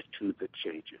attitude that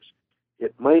changes.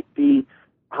 It might be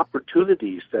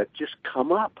opportunities that just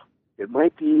come up. It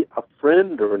might be a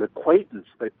friend or an acquaintance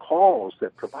that calls,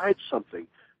 that provides something.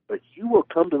 But you will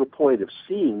come to the point of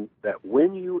seeing that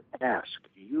when you ask,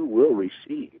 you will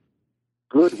receive.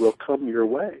 Good will come your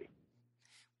way.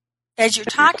 As you're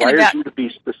talking about, it requires you to be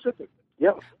specific.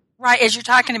 Yeah. Right, as you're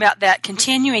talking about that,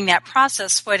 continuing that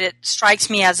process, what it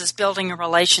strikes me as is building a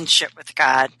relationship with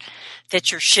God,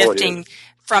 that you're shifting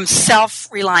from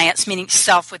self-reliance, meaning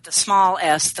self with the small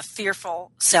s, the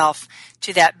fearful self,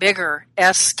 to that bigger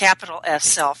S, capital S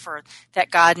self, or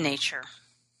that God nature.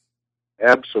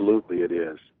 Absolutely it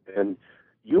is. And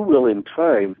you will in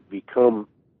time become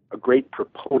a great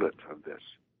proponent of this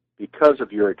because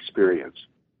of your experience.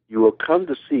 You will come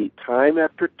to see time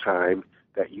after time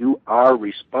that you are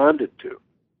responded to.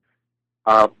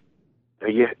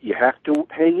 You have to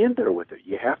hang in there with it.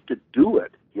 You have to do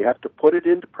it. You have to put it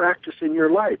into practice in your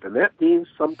life. And that means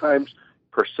sometimes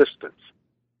persistence.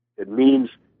 It means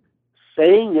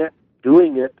saying it,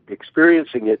 doing it,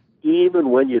 experiencing it, even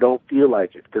when you don't feel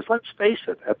like it. Because let's face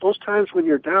it, at those times when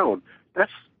you're down,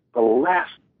 that's the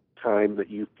last time that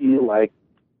you feel like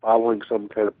following some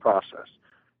kind of process.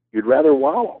 You'd rather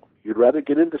wallow. You'd rather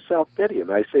get into self-pity. And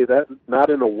I say that not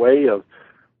in a way of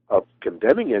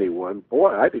condemning anyone.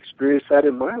 Boy, I've experienced that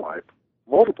in my life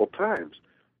multiple times.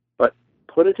 But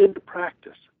put it into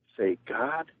practice. Say,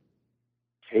 God,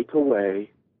 take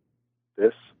away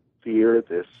this fear,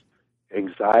 this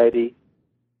anxiety,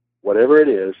 whatever it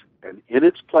is, and in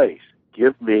its place,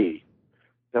 give me.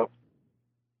 Now,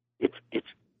 it's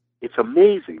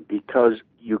amazing because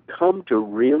you come to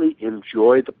really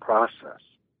enjoy the process.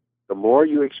 the more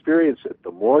you experience it,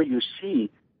 the more you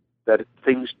see that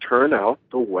things turn out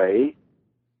the way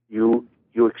you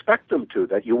expect them to,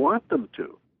 that you want them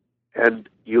to. And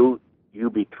you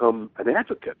become an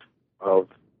advocate of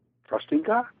trusting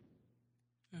God.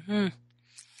 Mm-hmm.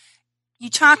 You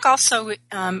talk also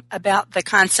about the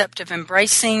concept of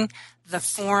embracing the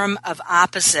form of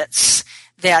opposites,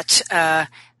 that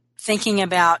thinking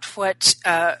about what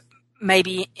may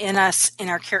be in us, in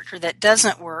our character, that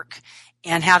doesn't work,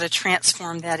 and how to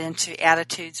transform that into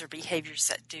attitudes or behaviors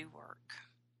that do work.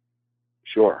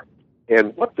 Sure.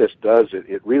 And what this does,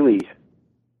 it really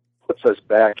puts us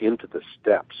back into the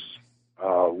steps,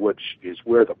 which is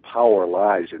where the power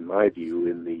lies, in my view,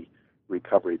 in the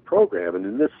recovery program. And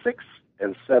in the 6th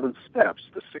and 7th steps,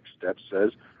 the 6th step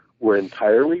says we're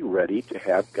entirely ready to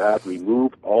have God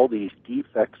remove all these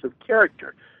defects of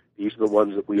character. These are the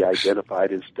ones that we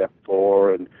identified in step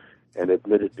 4 and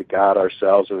admitted to God,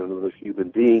 ourselves, and another human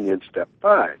being in step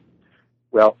 5.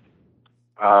 Well,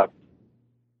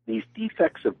 these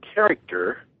defects of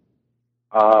character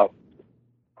are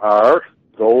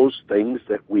those things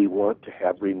that we want to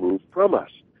have removed from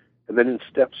us. And then in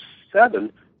step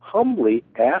 7, humbly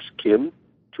ask Him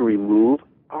to remove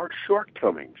our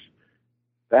shortcomings.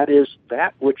 That is,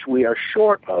 that which we are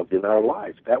short of in our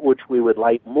life, that which we would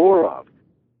like more of.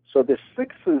 So the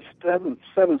 6th and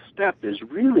 7th step is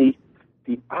really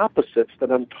the opposites that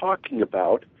I'm talking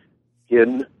about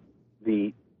in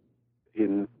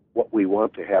what we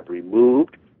want to have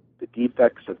removed, the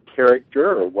defects of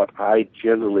character, or what I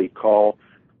generally call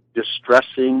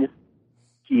distressing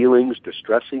feelings,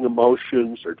 distressing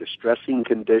emotions, or distressing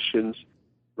conditions,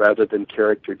 rather than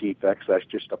character defects. That's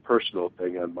just a personal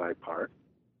thing on my part.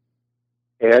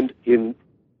 And in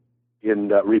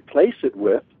replace it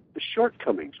with the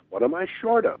shortcomings. What am I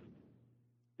short of?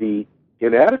 The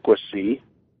inadequacy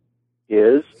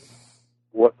is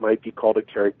what might be called a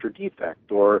character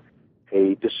defect, or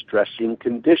a distressing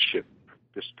condition,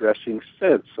 distressing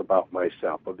sense about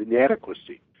myself of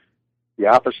inadequacy. The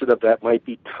opposite of that might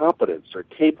be competence or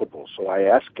capable. So I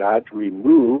ask God to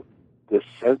remove this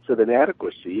sense of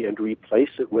inadequacy and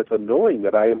replace it with a knowing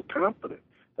that I am competent,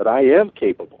 that I am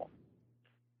capable.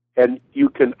 And you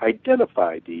can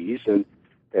identify these,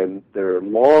 and there are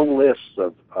long lists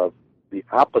of the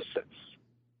opposites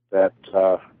that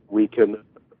we can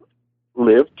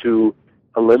live to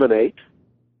eliminate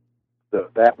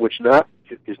that which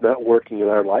is not working in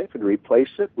our life and replace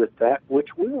it with that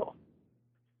which will.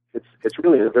 It's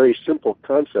really a very simple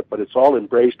concept, but it's all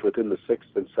embraced within the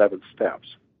 6th and 7th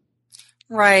steps.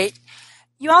 Right.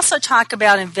 You also talk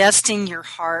about investing your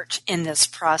heart in this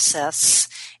process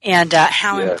and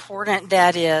how important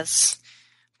that is.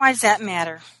 Why does that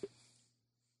matter?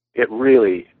 It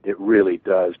really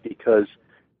does, because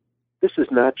this is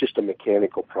not just a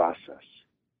mechanical process.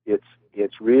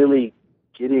 It's really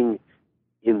getting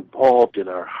involved in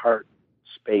our heart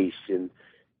space, in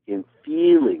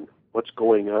feeling what's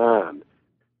going on,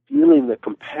 feeling the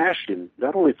compassion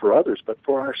not only for others but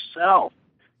for ourselves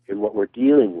in what we're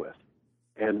dealing with,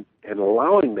 and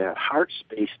allowing that heart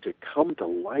space to come to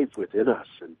life within us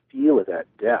and feel it at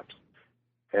depth,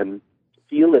 and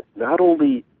feel it not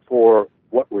only for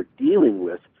what we're dealing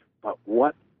with, but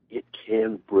what it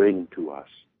can bring to us.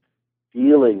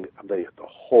 Feeling the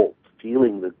hope,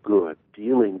 feeling the good,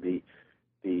 feeling the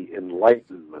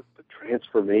enlightenment, the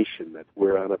transformation that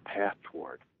we're on a path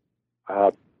toward.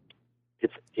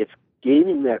 It's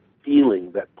gaining that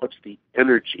feeling that puts the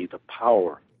energy, the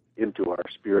power into our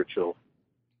spiritual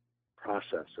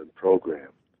process and program.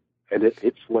 And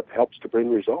it's what helps to bring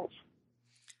results.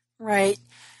 Right.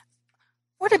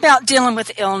 What about dealing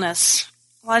with illness?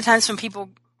 A lot of times when people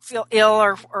feel ill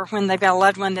or when they've got a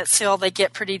loved one that's ill, they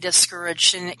get pretty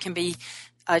discouraged, and it can be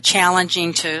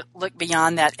challenging to look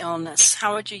beyond that illness.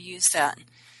 How would you use that,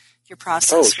 your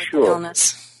process with the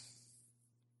illness?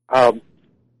 Well,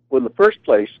 in the first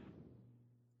place,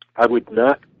 I would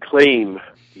not claim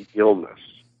the illness.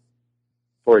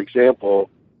 For example,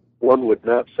 one would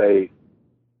not say,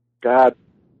 God,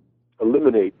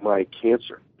 eliminate my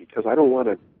cancer, because I don't want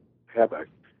to have a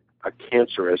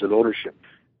cancer as an ownership.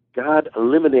 God,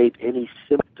 eliminate any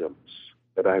symptoms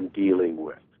that I'm dealing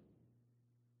with.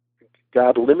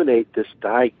 God, eliminate this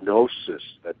diagnosis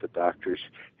that the doctors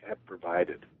have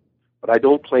provided. But I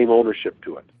don't claim ownership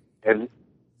to it. And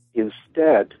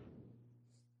instead,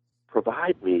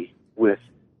 provide me with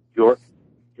your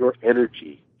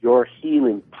energy, your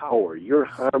healing power, your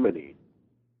harmony,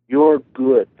 your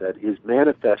good that is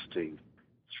manifesting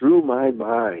through my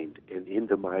mind and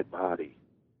into my body.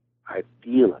 I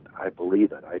feel it. I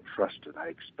believe it. I trust it. I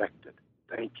expect it.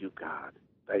 Thank you, God.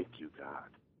 Thank you, God.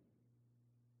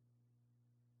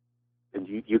 And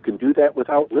you can do that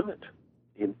without limit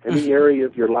in any area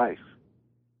of your life.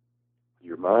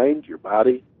 Your mind, your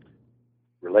body,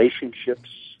 relationships,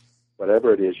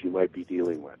 whatever it is you might be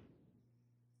dealing with.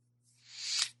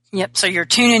 Yep, so you're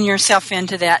tuning yourself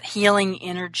into that healing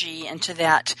energy, into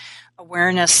that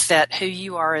awareness that who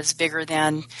you are is bigger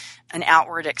than an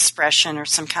outward expression or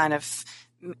some kind of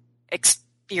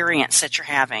experience that you're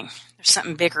having. There's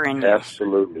something bigger in you.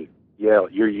 Absolutely. Yeah,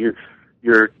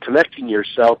 you're connecting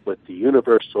yourself with the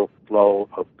universal flow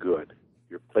of good.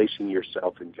 You're placing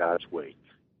yourself in God's way.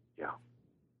 Yeah.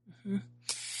 Mm-hmm.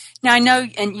 Now, I know,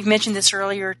 and you mentioned this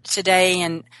earlier today,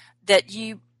 and that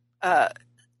you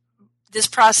this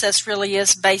process really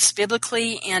is based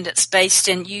biblically, and it's based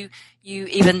in you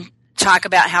even talk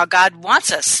about how God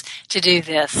wants us to do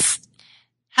this.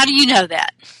 How do you know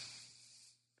that?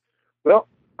 Well,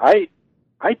 I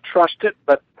trust it,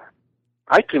 but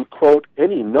I can quote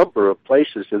any number of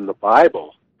places in the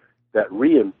Bible that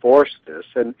reinforce this.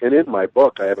 And in my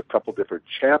book, I have a couple different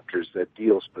chapters that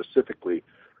deal specifically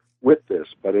with this,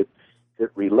 but it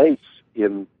relates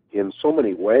in so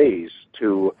many ways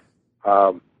to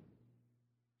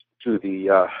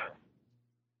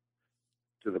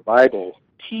the Bible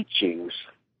teachings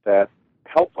that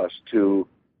help us to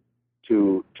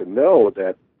know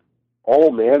that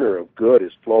all manner of good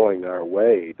is flowing our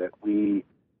way, that we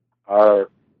are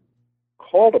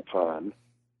called upon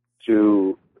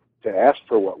to ask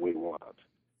for what we want,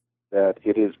 that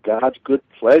it is God's good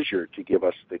pleasure to give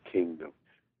us the kingdom,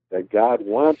 that God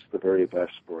wants the very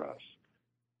best for us,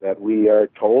 that we are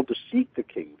told to seek the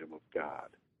kingdom of God,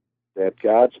 that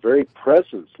God's very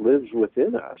presence lives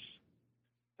within us,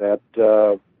 that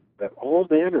all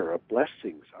manner of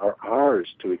blessings are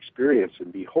ours to experience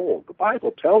and behold. The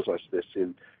Bible tells us this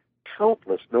in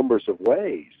countless numbers of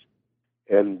ways,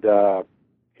 and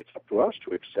it's up to us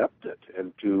to accept it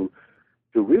and to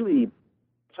really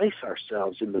place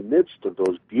ourselves in the midst of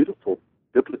those beautiful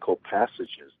biblical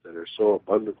passages that are so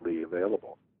abundantly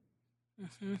available.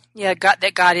 Mm-hmm. Yeah,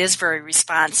 God is very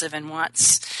responsive and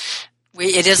wants.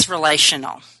 It is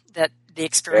relational, that the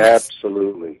experience.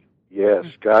 Absolutely. Yes,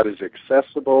 God is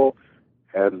accessible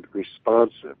and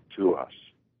responsive to us.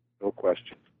 No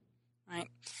question. Right.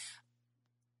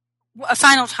 A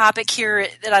final topic here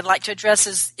that I'd like to address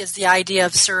is the idea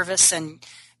of service and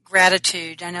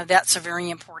gratitude. I know that's a very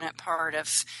important part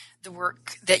of the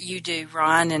work that you do,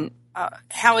 Ron. And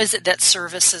how is it that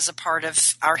service is a part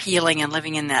of our healing and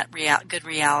living in that good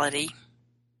reality?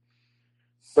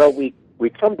 Well, we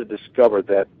come to discover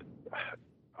that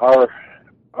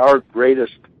our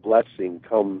greatest blessing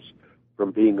comes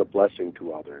from being a blessing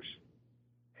to others.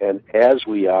 And as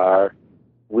we are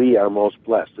most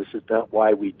blessed. This is not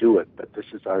why we do it, but this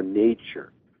is our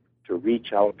nature, to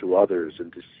reach out to others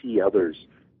and to see others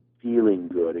feeling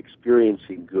good,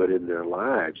 experiencing good in their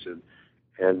lives.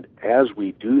 And as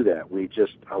we do that, we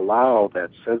just allow that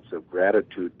sense of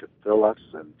gratitude to fill us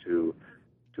and to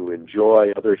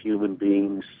enjoy other human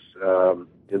beings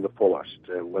in the fullest,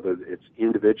 whether it's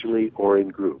individually or in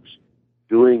groups,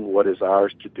 doing what is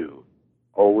ours to do,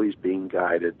 always being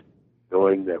guided,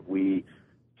 knowing that we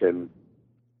can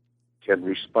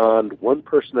respond one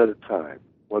person at a time,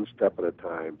 one step at a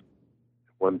time,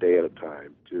 one day at a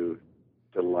time to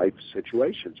life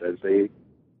situations as they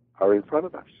are in front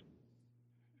of us.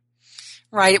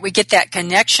 Right. We get that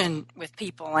connection with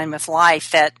people and with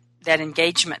life, that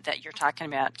engagement that you're talking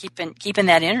about, keeping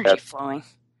that energy flowing.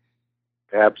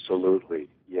 Absolutely.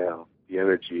 Yeah. The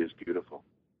energy is beautiful.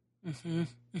 Mm-hmm.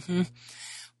 Mm-hmm.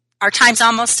 Our time's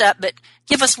almost up, but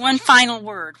give us one final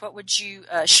word. What would you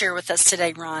share with us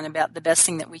today, Ron, about the best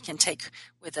thing that we can take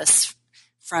with us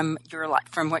from your life,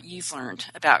 from what you've learned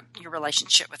about your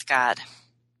relationship with God?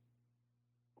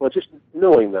 Well, just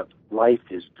knowing that life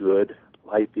is good,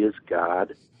 life is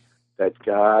God, that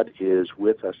God is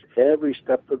with us every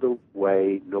step of the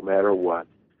way, no matter what,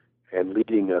 and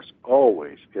leading us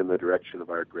always in the direction of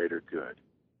our greater good.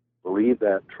 Believe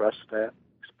that, trust that,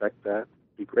 expect that,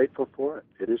 be grateful for it.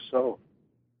 It is so.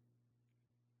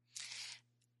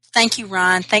 Thank you,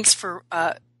 Ron. Thanks for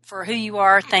who you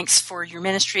are. Thanks for your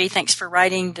ministry. Thanks for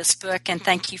writing this book, and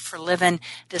thank you for living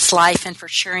this life and for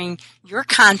sharing your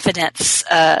confidence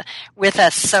with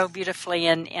us so beautifully.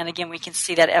 And again, we can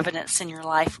see that evidence in your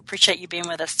life. Appreciate you being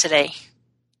with us today.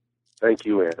 Thank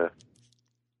you, Anna.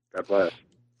 God bless.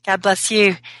 God bless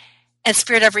you. And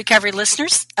Spirit of Recovery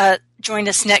listeners, join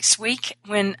us next week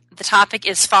when the topic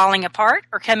is falling apart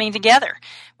or coming together.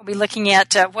 We'll be looking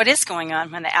at what is going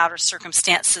on when the outer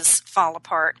circumstances fall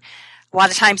apart. A lot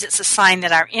of times it's a sign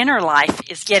that our inner life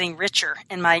is getting richer.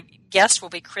 And my guest will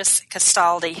be Chris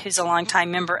Castaldi, who's a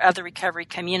longtime member of the recovery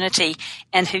community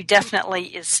and who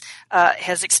definitely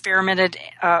has experimented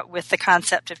with the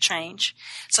concept of change.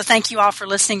 So thank you all for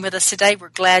listening with us today. We're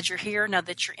glad you're here. Know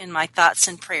that you're in my thoughts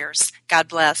and prayers. God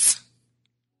bless.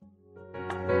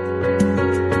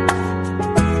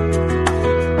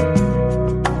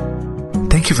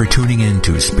 Thank you for tuning in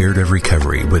to Spirit of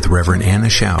Recovery with Reverend Anna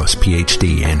Schaus,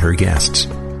 Ph.D., and her guests.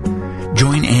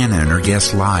 Join Anna and her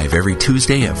guests live every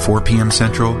Tuesday at 4 p.m.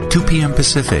 Central, 2 p.m.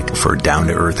 Pacific for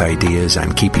down-to-earth ideas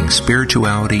on keeping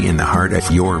spirituality in the heart of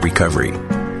your recovery.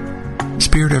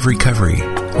 Spirit of Recovery,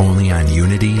 only on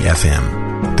Unity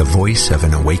FM, the voice of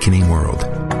an awakening world.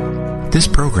 This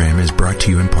program is brought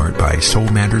to you in part by Soul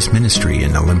Matters Ministry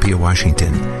in Olympia,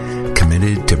 Washington,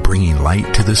 committed to bringing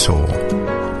light to the soul.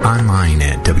 Online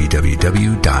at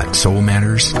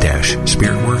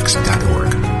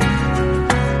www.soulmatters-spiritworks.org.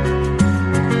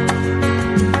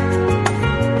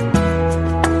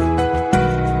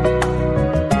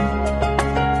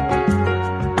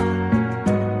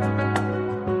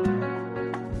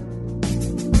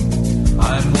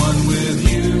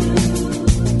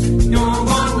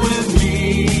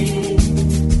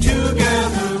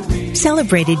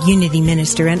 Celebrated Unity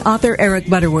minister and author Eric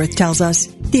Butterworth tells us,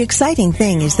 the exciting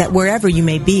thing is that wherever you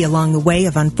may be along the way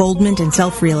of unfoldment and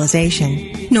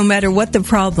self-realization, no matter what the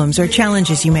problems or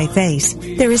challenges you may face,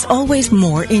 there is always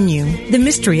more in you, the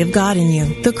mystery of God in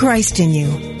you, the Christ in you,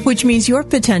 which means your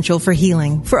potential for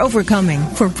healing, for overcoming,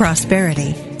 for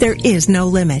prosperity. There is no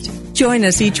limit. Join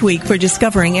us each week for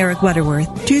Discovering Eric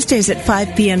Butterworth, Tuesdays at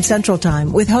 5 p.m. Central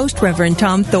Time with host Reverend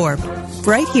Tom Thorpe,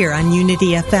 right here on Unity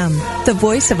FM, the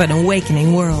voice of an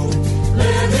awakening world.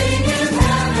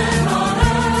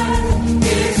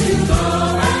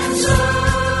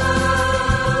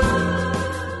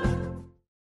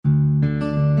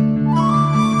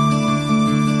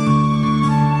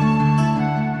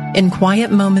 In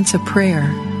quiet moments of prayer,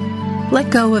 let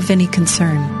go of any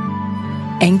concern.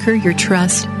 Anchor your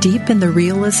trust deep in the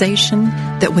realization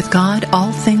that with God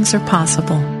all things are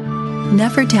possible.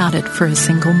 Never doubt it for a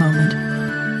single moment.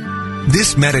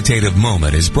 This meditative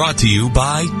moment is brought to you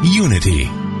by Unity.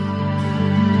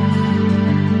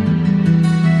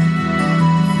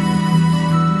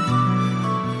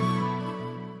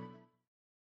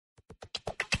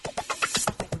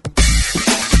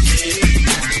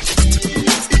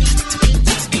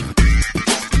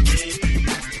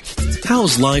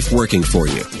 How's life working for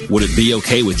you? Would it be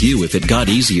okay with you if it got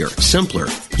easier, simpler,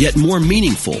 yet more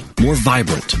meaningful, more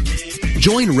vibrant?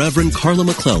 Join Reverend Carla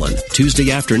McClellan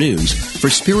Tuesday afternoons for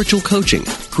spiritual coaching,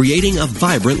 creating a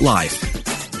vibrant life.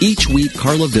 Each week,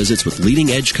 Carla visits with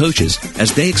leading-edge coaches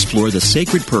as they explore the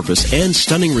sacred purpose and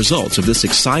stunning results of this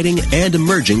exciting and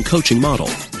emerging coaching model.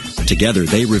 Together,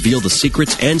 they reveal the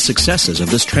secrets and successes of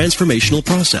this transformational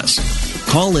process.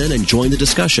 Call in and join the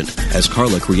discussion as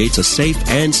Carla creates a safe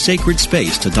and sacred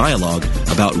space to dialogue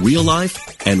about real life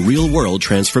and real-world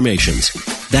transformations.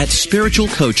 That's Spiritual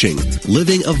Coaching,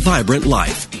 Living a Vibrant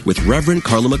Life with Reverend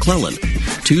Carla McClellan.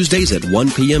 Tuesdays at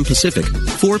 1 p.m. Pacific,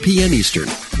 4 p.m. Eastern,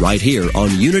 right here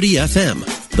on Unity FM,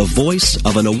 the voice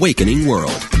of an awakening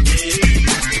world.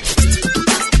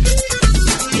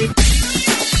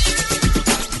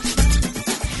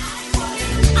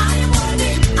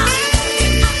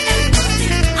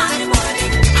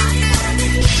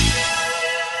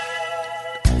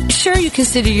 Sure, you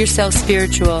consider yourself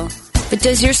spiritual, but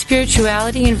does your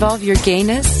spirituality involve your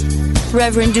gayness?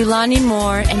 Reverend Dulani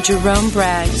Moore and Jerome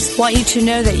Braggs want you to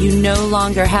know that you no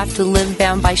longer have to live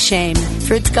bound by shame,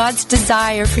 for it's God's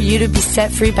desire for you to be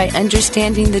set free by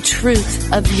understanding the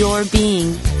truth of your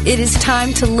being. It is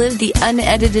time to live the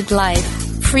unedited life,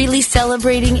 freely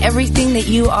celebrating everything that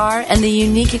you are and the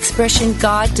unique expression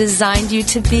God designed you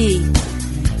to be.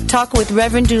 Talk with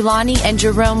Reverend Dulani and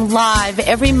Jerome live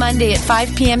every Monday at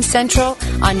 5 p.m. Central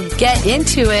on Get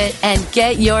Into It and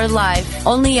Get Your Life,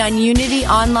 only on Unity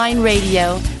Online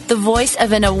Radio, the voice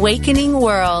of an awakening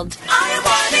world. I am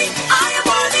worthy, I am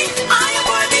worthy, I am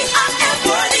worthy, I am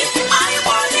worthy, I am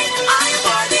worthy, I am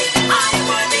worthy, I am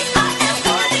worthy, I am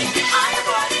worthy, I am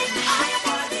worthy, I am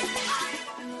worthy.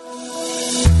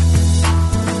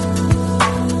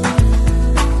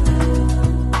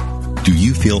 Do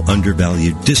you feel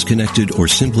undervalued, disconnected, or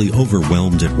simply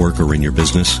overwhelmed at work or in your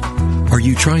business? Are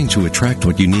you trying to attract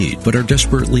what you need but are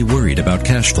desperately worried about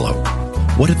cash flow?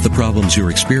 What if the problems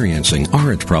you're experiencing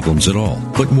aren't problems at all,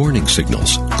 but warning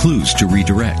signals, clues to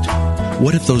redirect?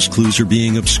 What if those clues are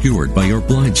being obscured by your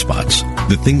blind spots,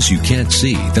 the things you can't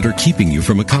see that are keeping you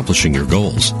from accomplishing your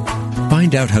goals?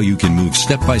 Find out how you can move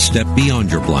step by step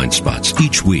beyond your blind spots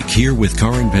each week here with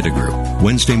Karin Pettigrew.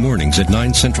 Wednesday mornings at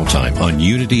 9 Central Time on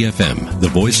Unity FM, the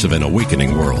voice of an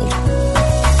awakening world.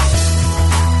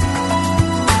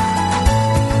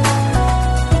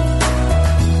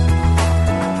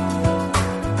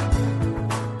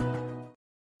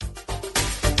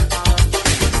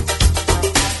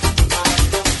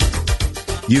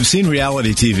 You've seen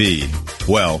reality TV.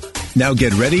 Well, now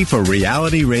get ready for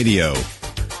reality radio.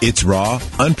 It's raw,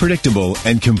 unpredictable,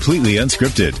 and completely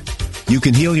unscripted. You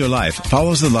Can Heal Your Life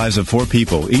follows the lives of 4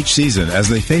 people each season as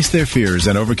they face their fears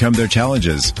and overcome their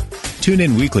challenges. Tune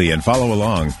in weekly and follow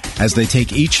along as they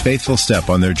take each faithful step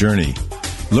on their journey.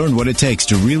 Learn what it takes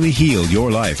to really heal your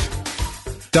life.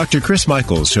 Dr. Chris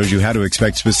Michaels shows you how to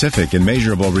expect specific and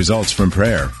measurable results from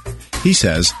prayer. He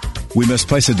says, we must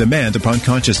place a demand upon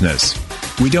consciousness.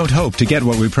 We don't hope to get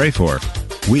what we pray for.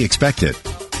 We expect it.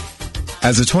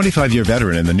 As a 25-year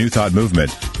veteran in the New Thought movement,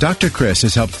 Dr. Chris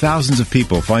has helped thousands of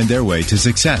people find their way to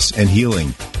success and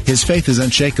healing. His faith is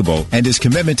unshakable, and his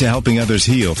commitment to helping others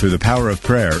heal through the power of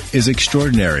prayer is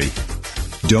extraordinary.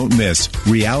 Don't miss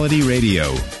Reality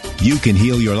Radio. You Can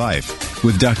Heal Your Life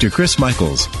with Dr. Chris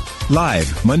Michaels.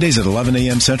 Live Mondays at 11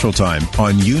 a.m. Central Time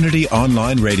on Unity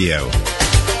Online Radio.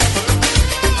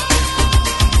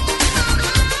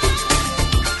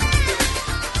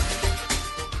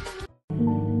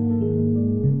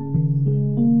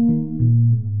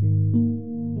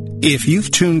 If you've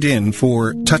tuned in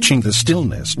for Touching the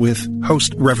Stillness with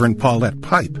host Reverend Paulette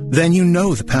Pipe, then you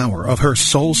know the power of her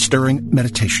soul-stirring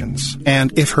meditations.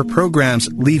 And if her programs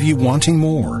leave you wanting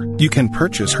more, you can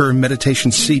purchase her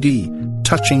meditation CD,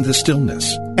 Touching the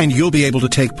Stillness, and you'll be able to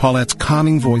take Paulette's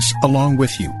calming voice along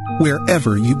with you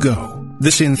wherever you go.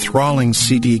 This enthralling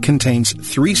CD contains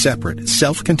 3 separate,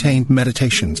 self-contained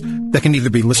meditations that can either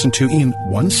be listened to in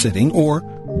one sitting or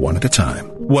one at a time.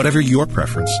 Whatever your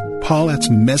preference, Paulette's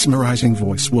mesmerizing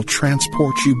voice will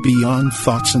transport you beyond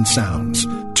thoughts and sounds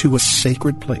to a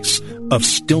sacred place of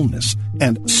stillness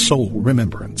and soul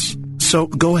remembrance. So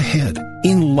go ahead,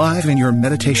 enliven your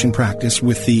meditation practice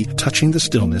with the Touching the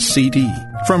Stillness CD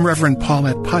from Reverend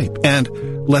Paulette Pipe, and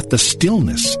let the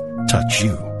stillness touch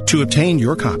you. To obtain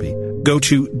your copy, go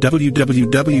to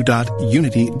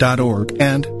www.unity.org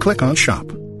and click on Shop.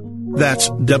 That's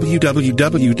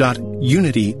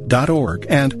www.unity.org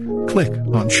and click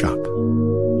on Shop.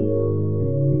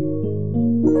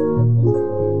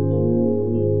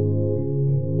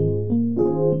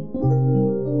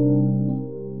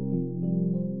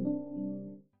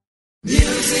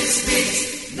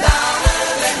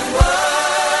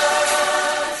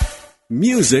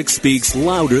 Music Speaks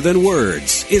Louder Than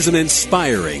Words is an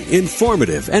inspiring,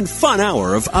 informative, and fun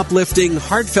hour of uplifting,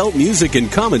 heartfelt music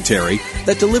and commentary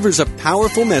that delivers a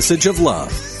powerful message of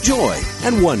love, joy,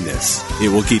 and oneness. It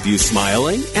will keep you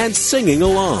smiling and singing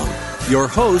along. Your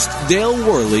host, Dale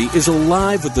Worley, is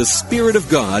alive with the Spirit of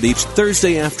God each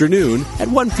Thursday afternoon at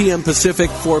 1 p.m. Pacific,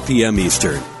 4 p.m.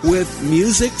 Eastern, with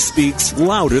Music Speaks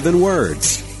Louder Than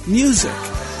Words. Music.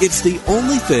 It's the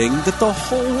only thing that the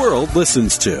whole world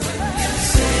listens to.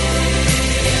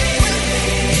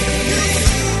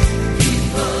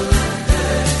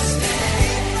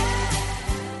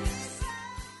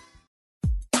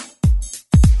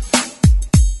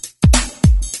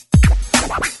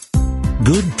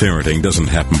 Good parenting doesn't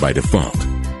happen by default.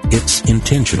 It's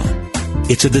intentional.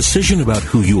 It's a decision about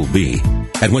who you'll be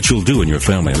and what you'll do in your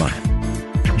family life.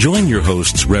 Join your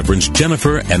hosts, Reverends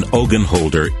Jennifer and Ogun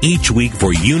Holder, each week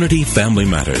for Unity Family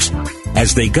Matters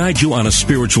as they guide you on a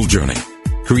spiritual journey,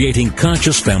 creating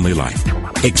conscious family life.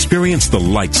 Experience the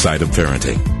light side of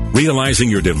parenting,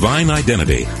 realizing your divine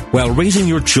identity while raising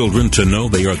your children to know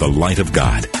they are the light of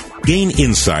God. Gain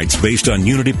insights based on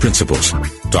Unity principles.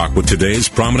 Talk with today's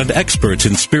prominent experts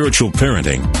in spiritual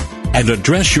parenting and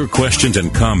address your questions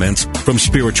and comments from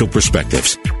spiritual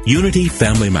perspectives. Unity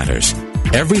Family Matters.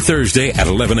 Every Thursday at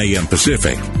 11 a.m.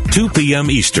 Pacific, 2 p.m.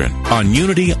 Eastern on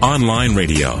Unity Online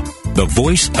Radio, the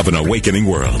voice of an awakening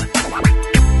world.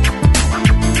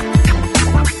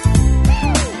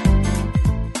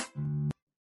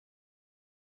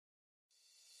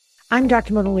 I'm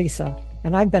Dr. Mona Lisa,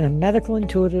 and I've been a medical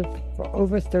intuitive for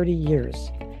over 30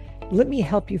 years. Let me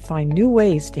help you find new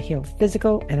ways to heal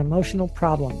physical and emotional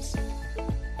problems.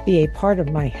 Be a part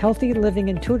of my Healthy Living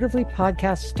Intuitively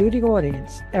podcast studio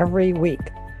audience every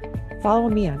week. Follow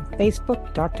me on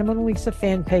Facebook, Dr. Mona Lisa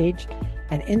fan page,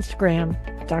 and Instagram,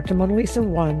 Dr. Mona Lisa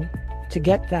 1, to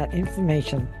get that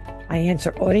information. I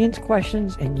answer audience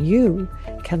questions, and you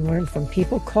can learn from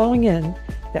people calling in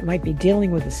that might be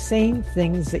dealing with the same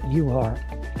things that you are.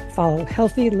 Follow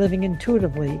Healthy Living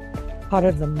Intuitively part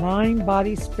of the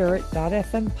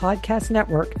MindBodySpirit.fm podcast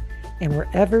network, and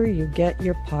wherever you get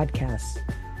your podcasts.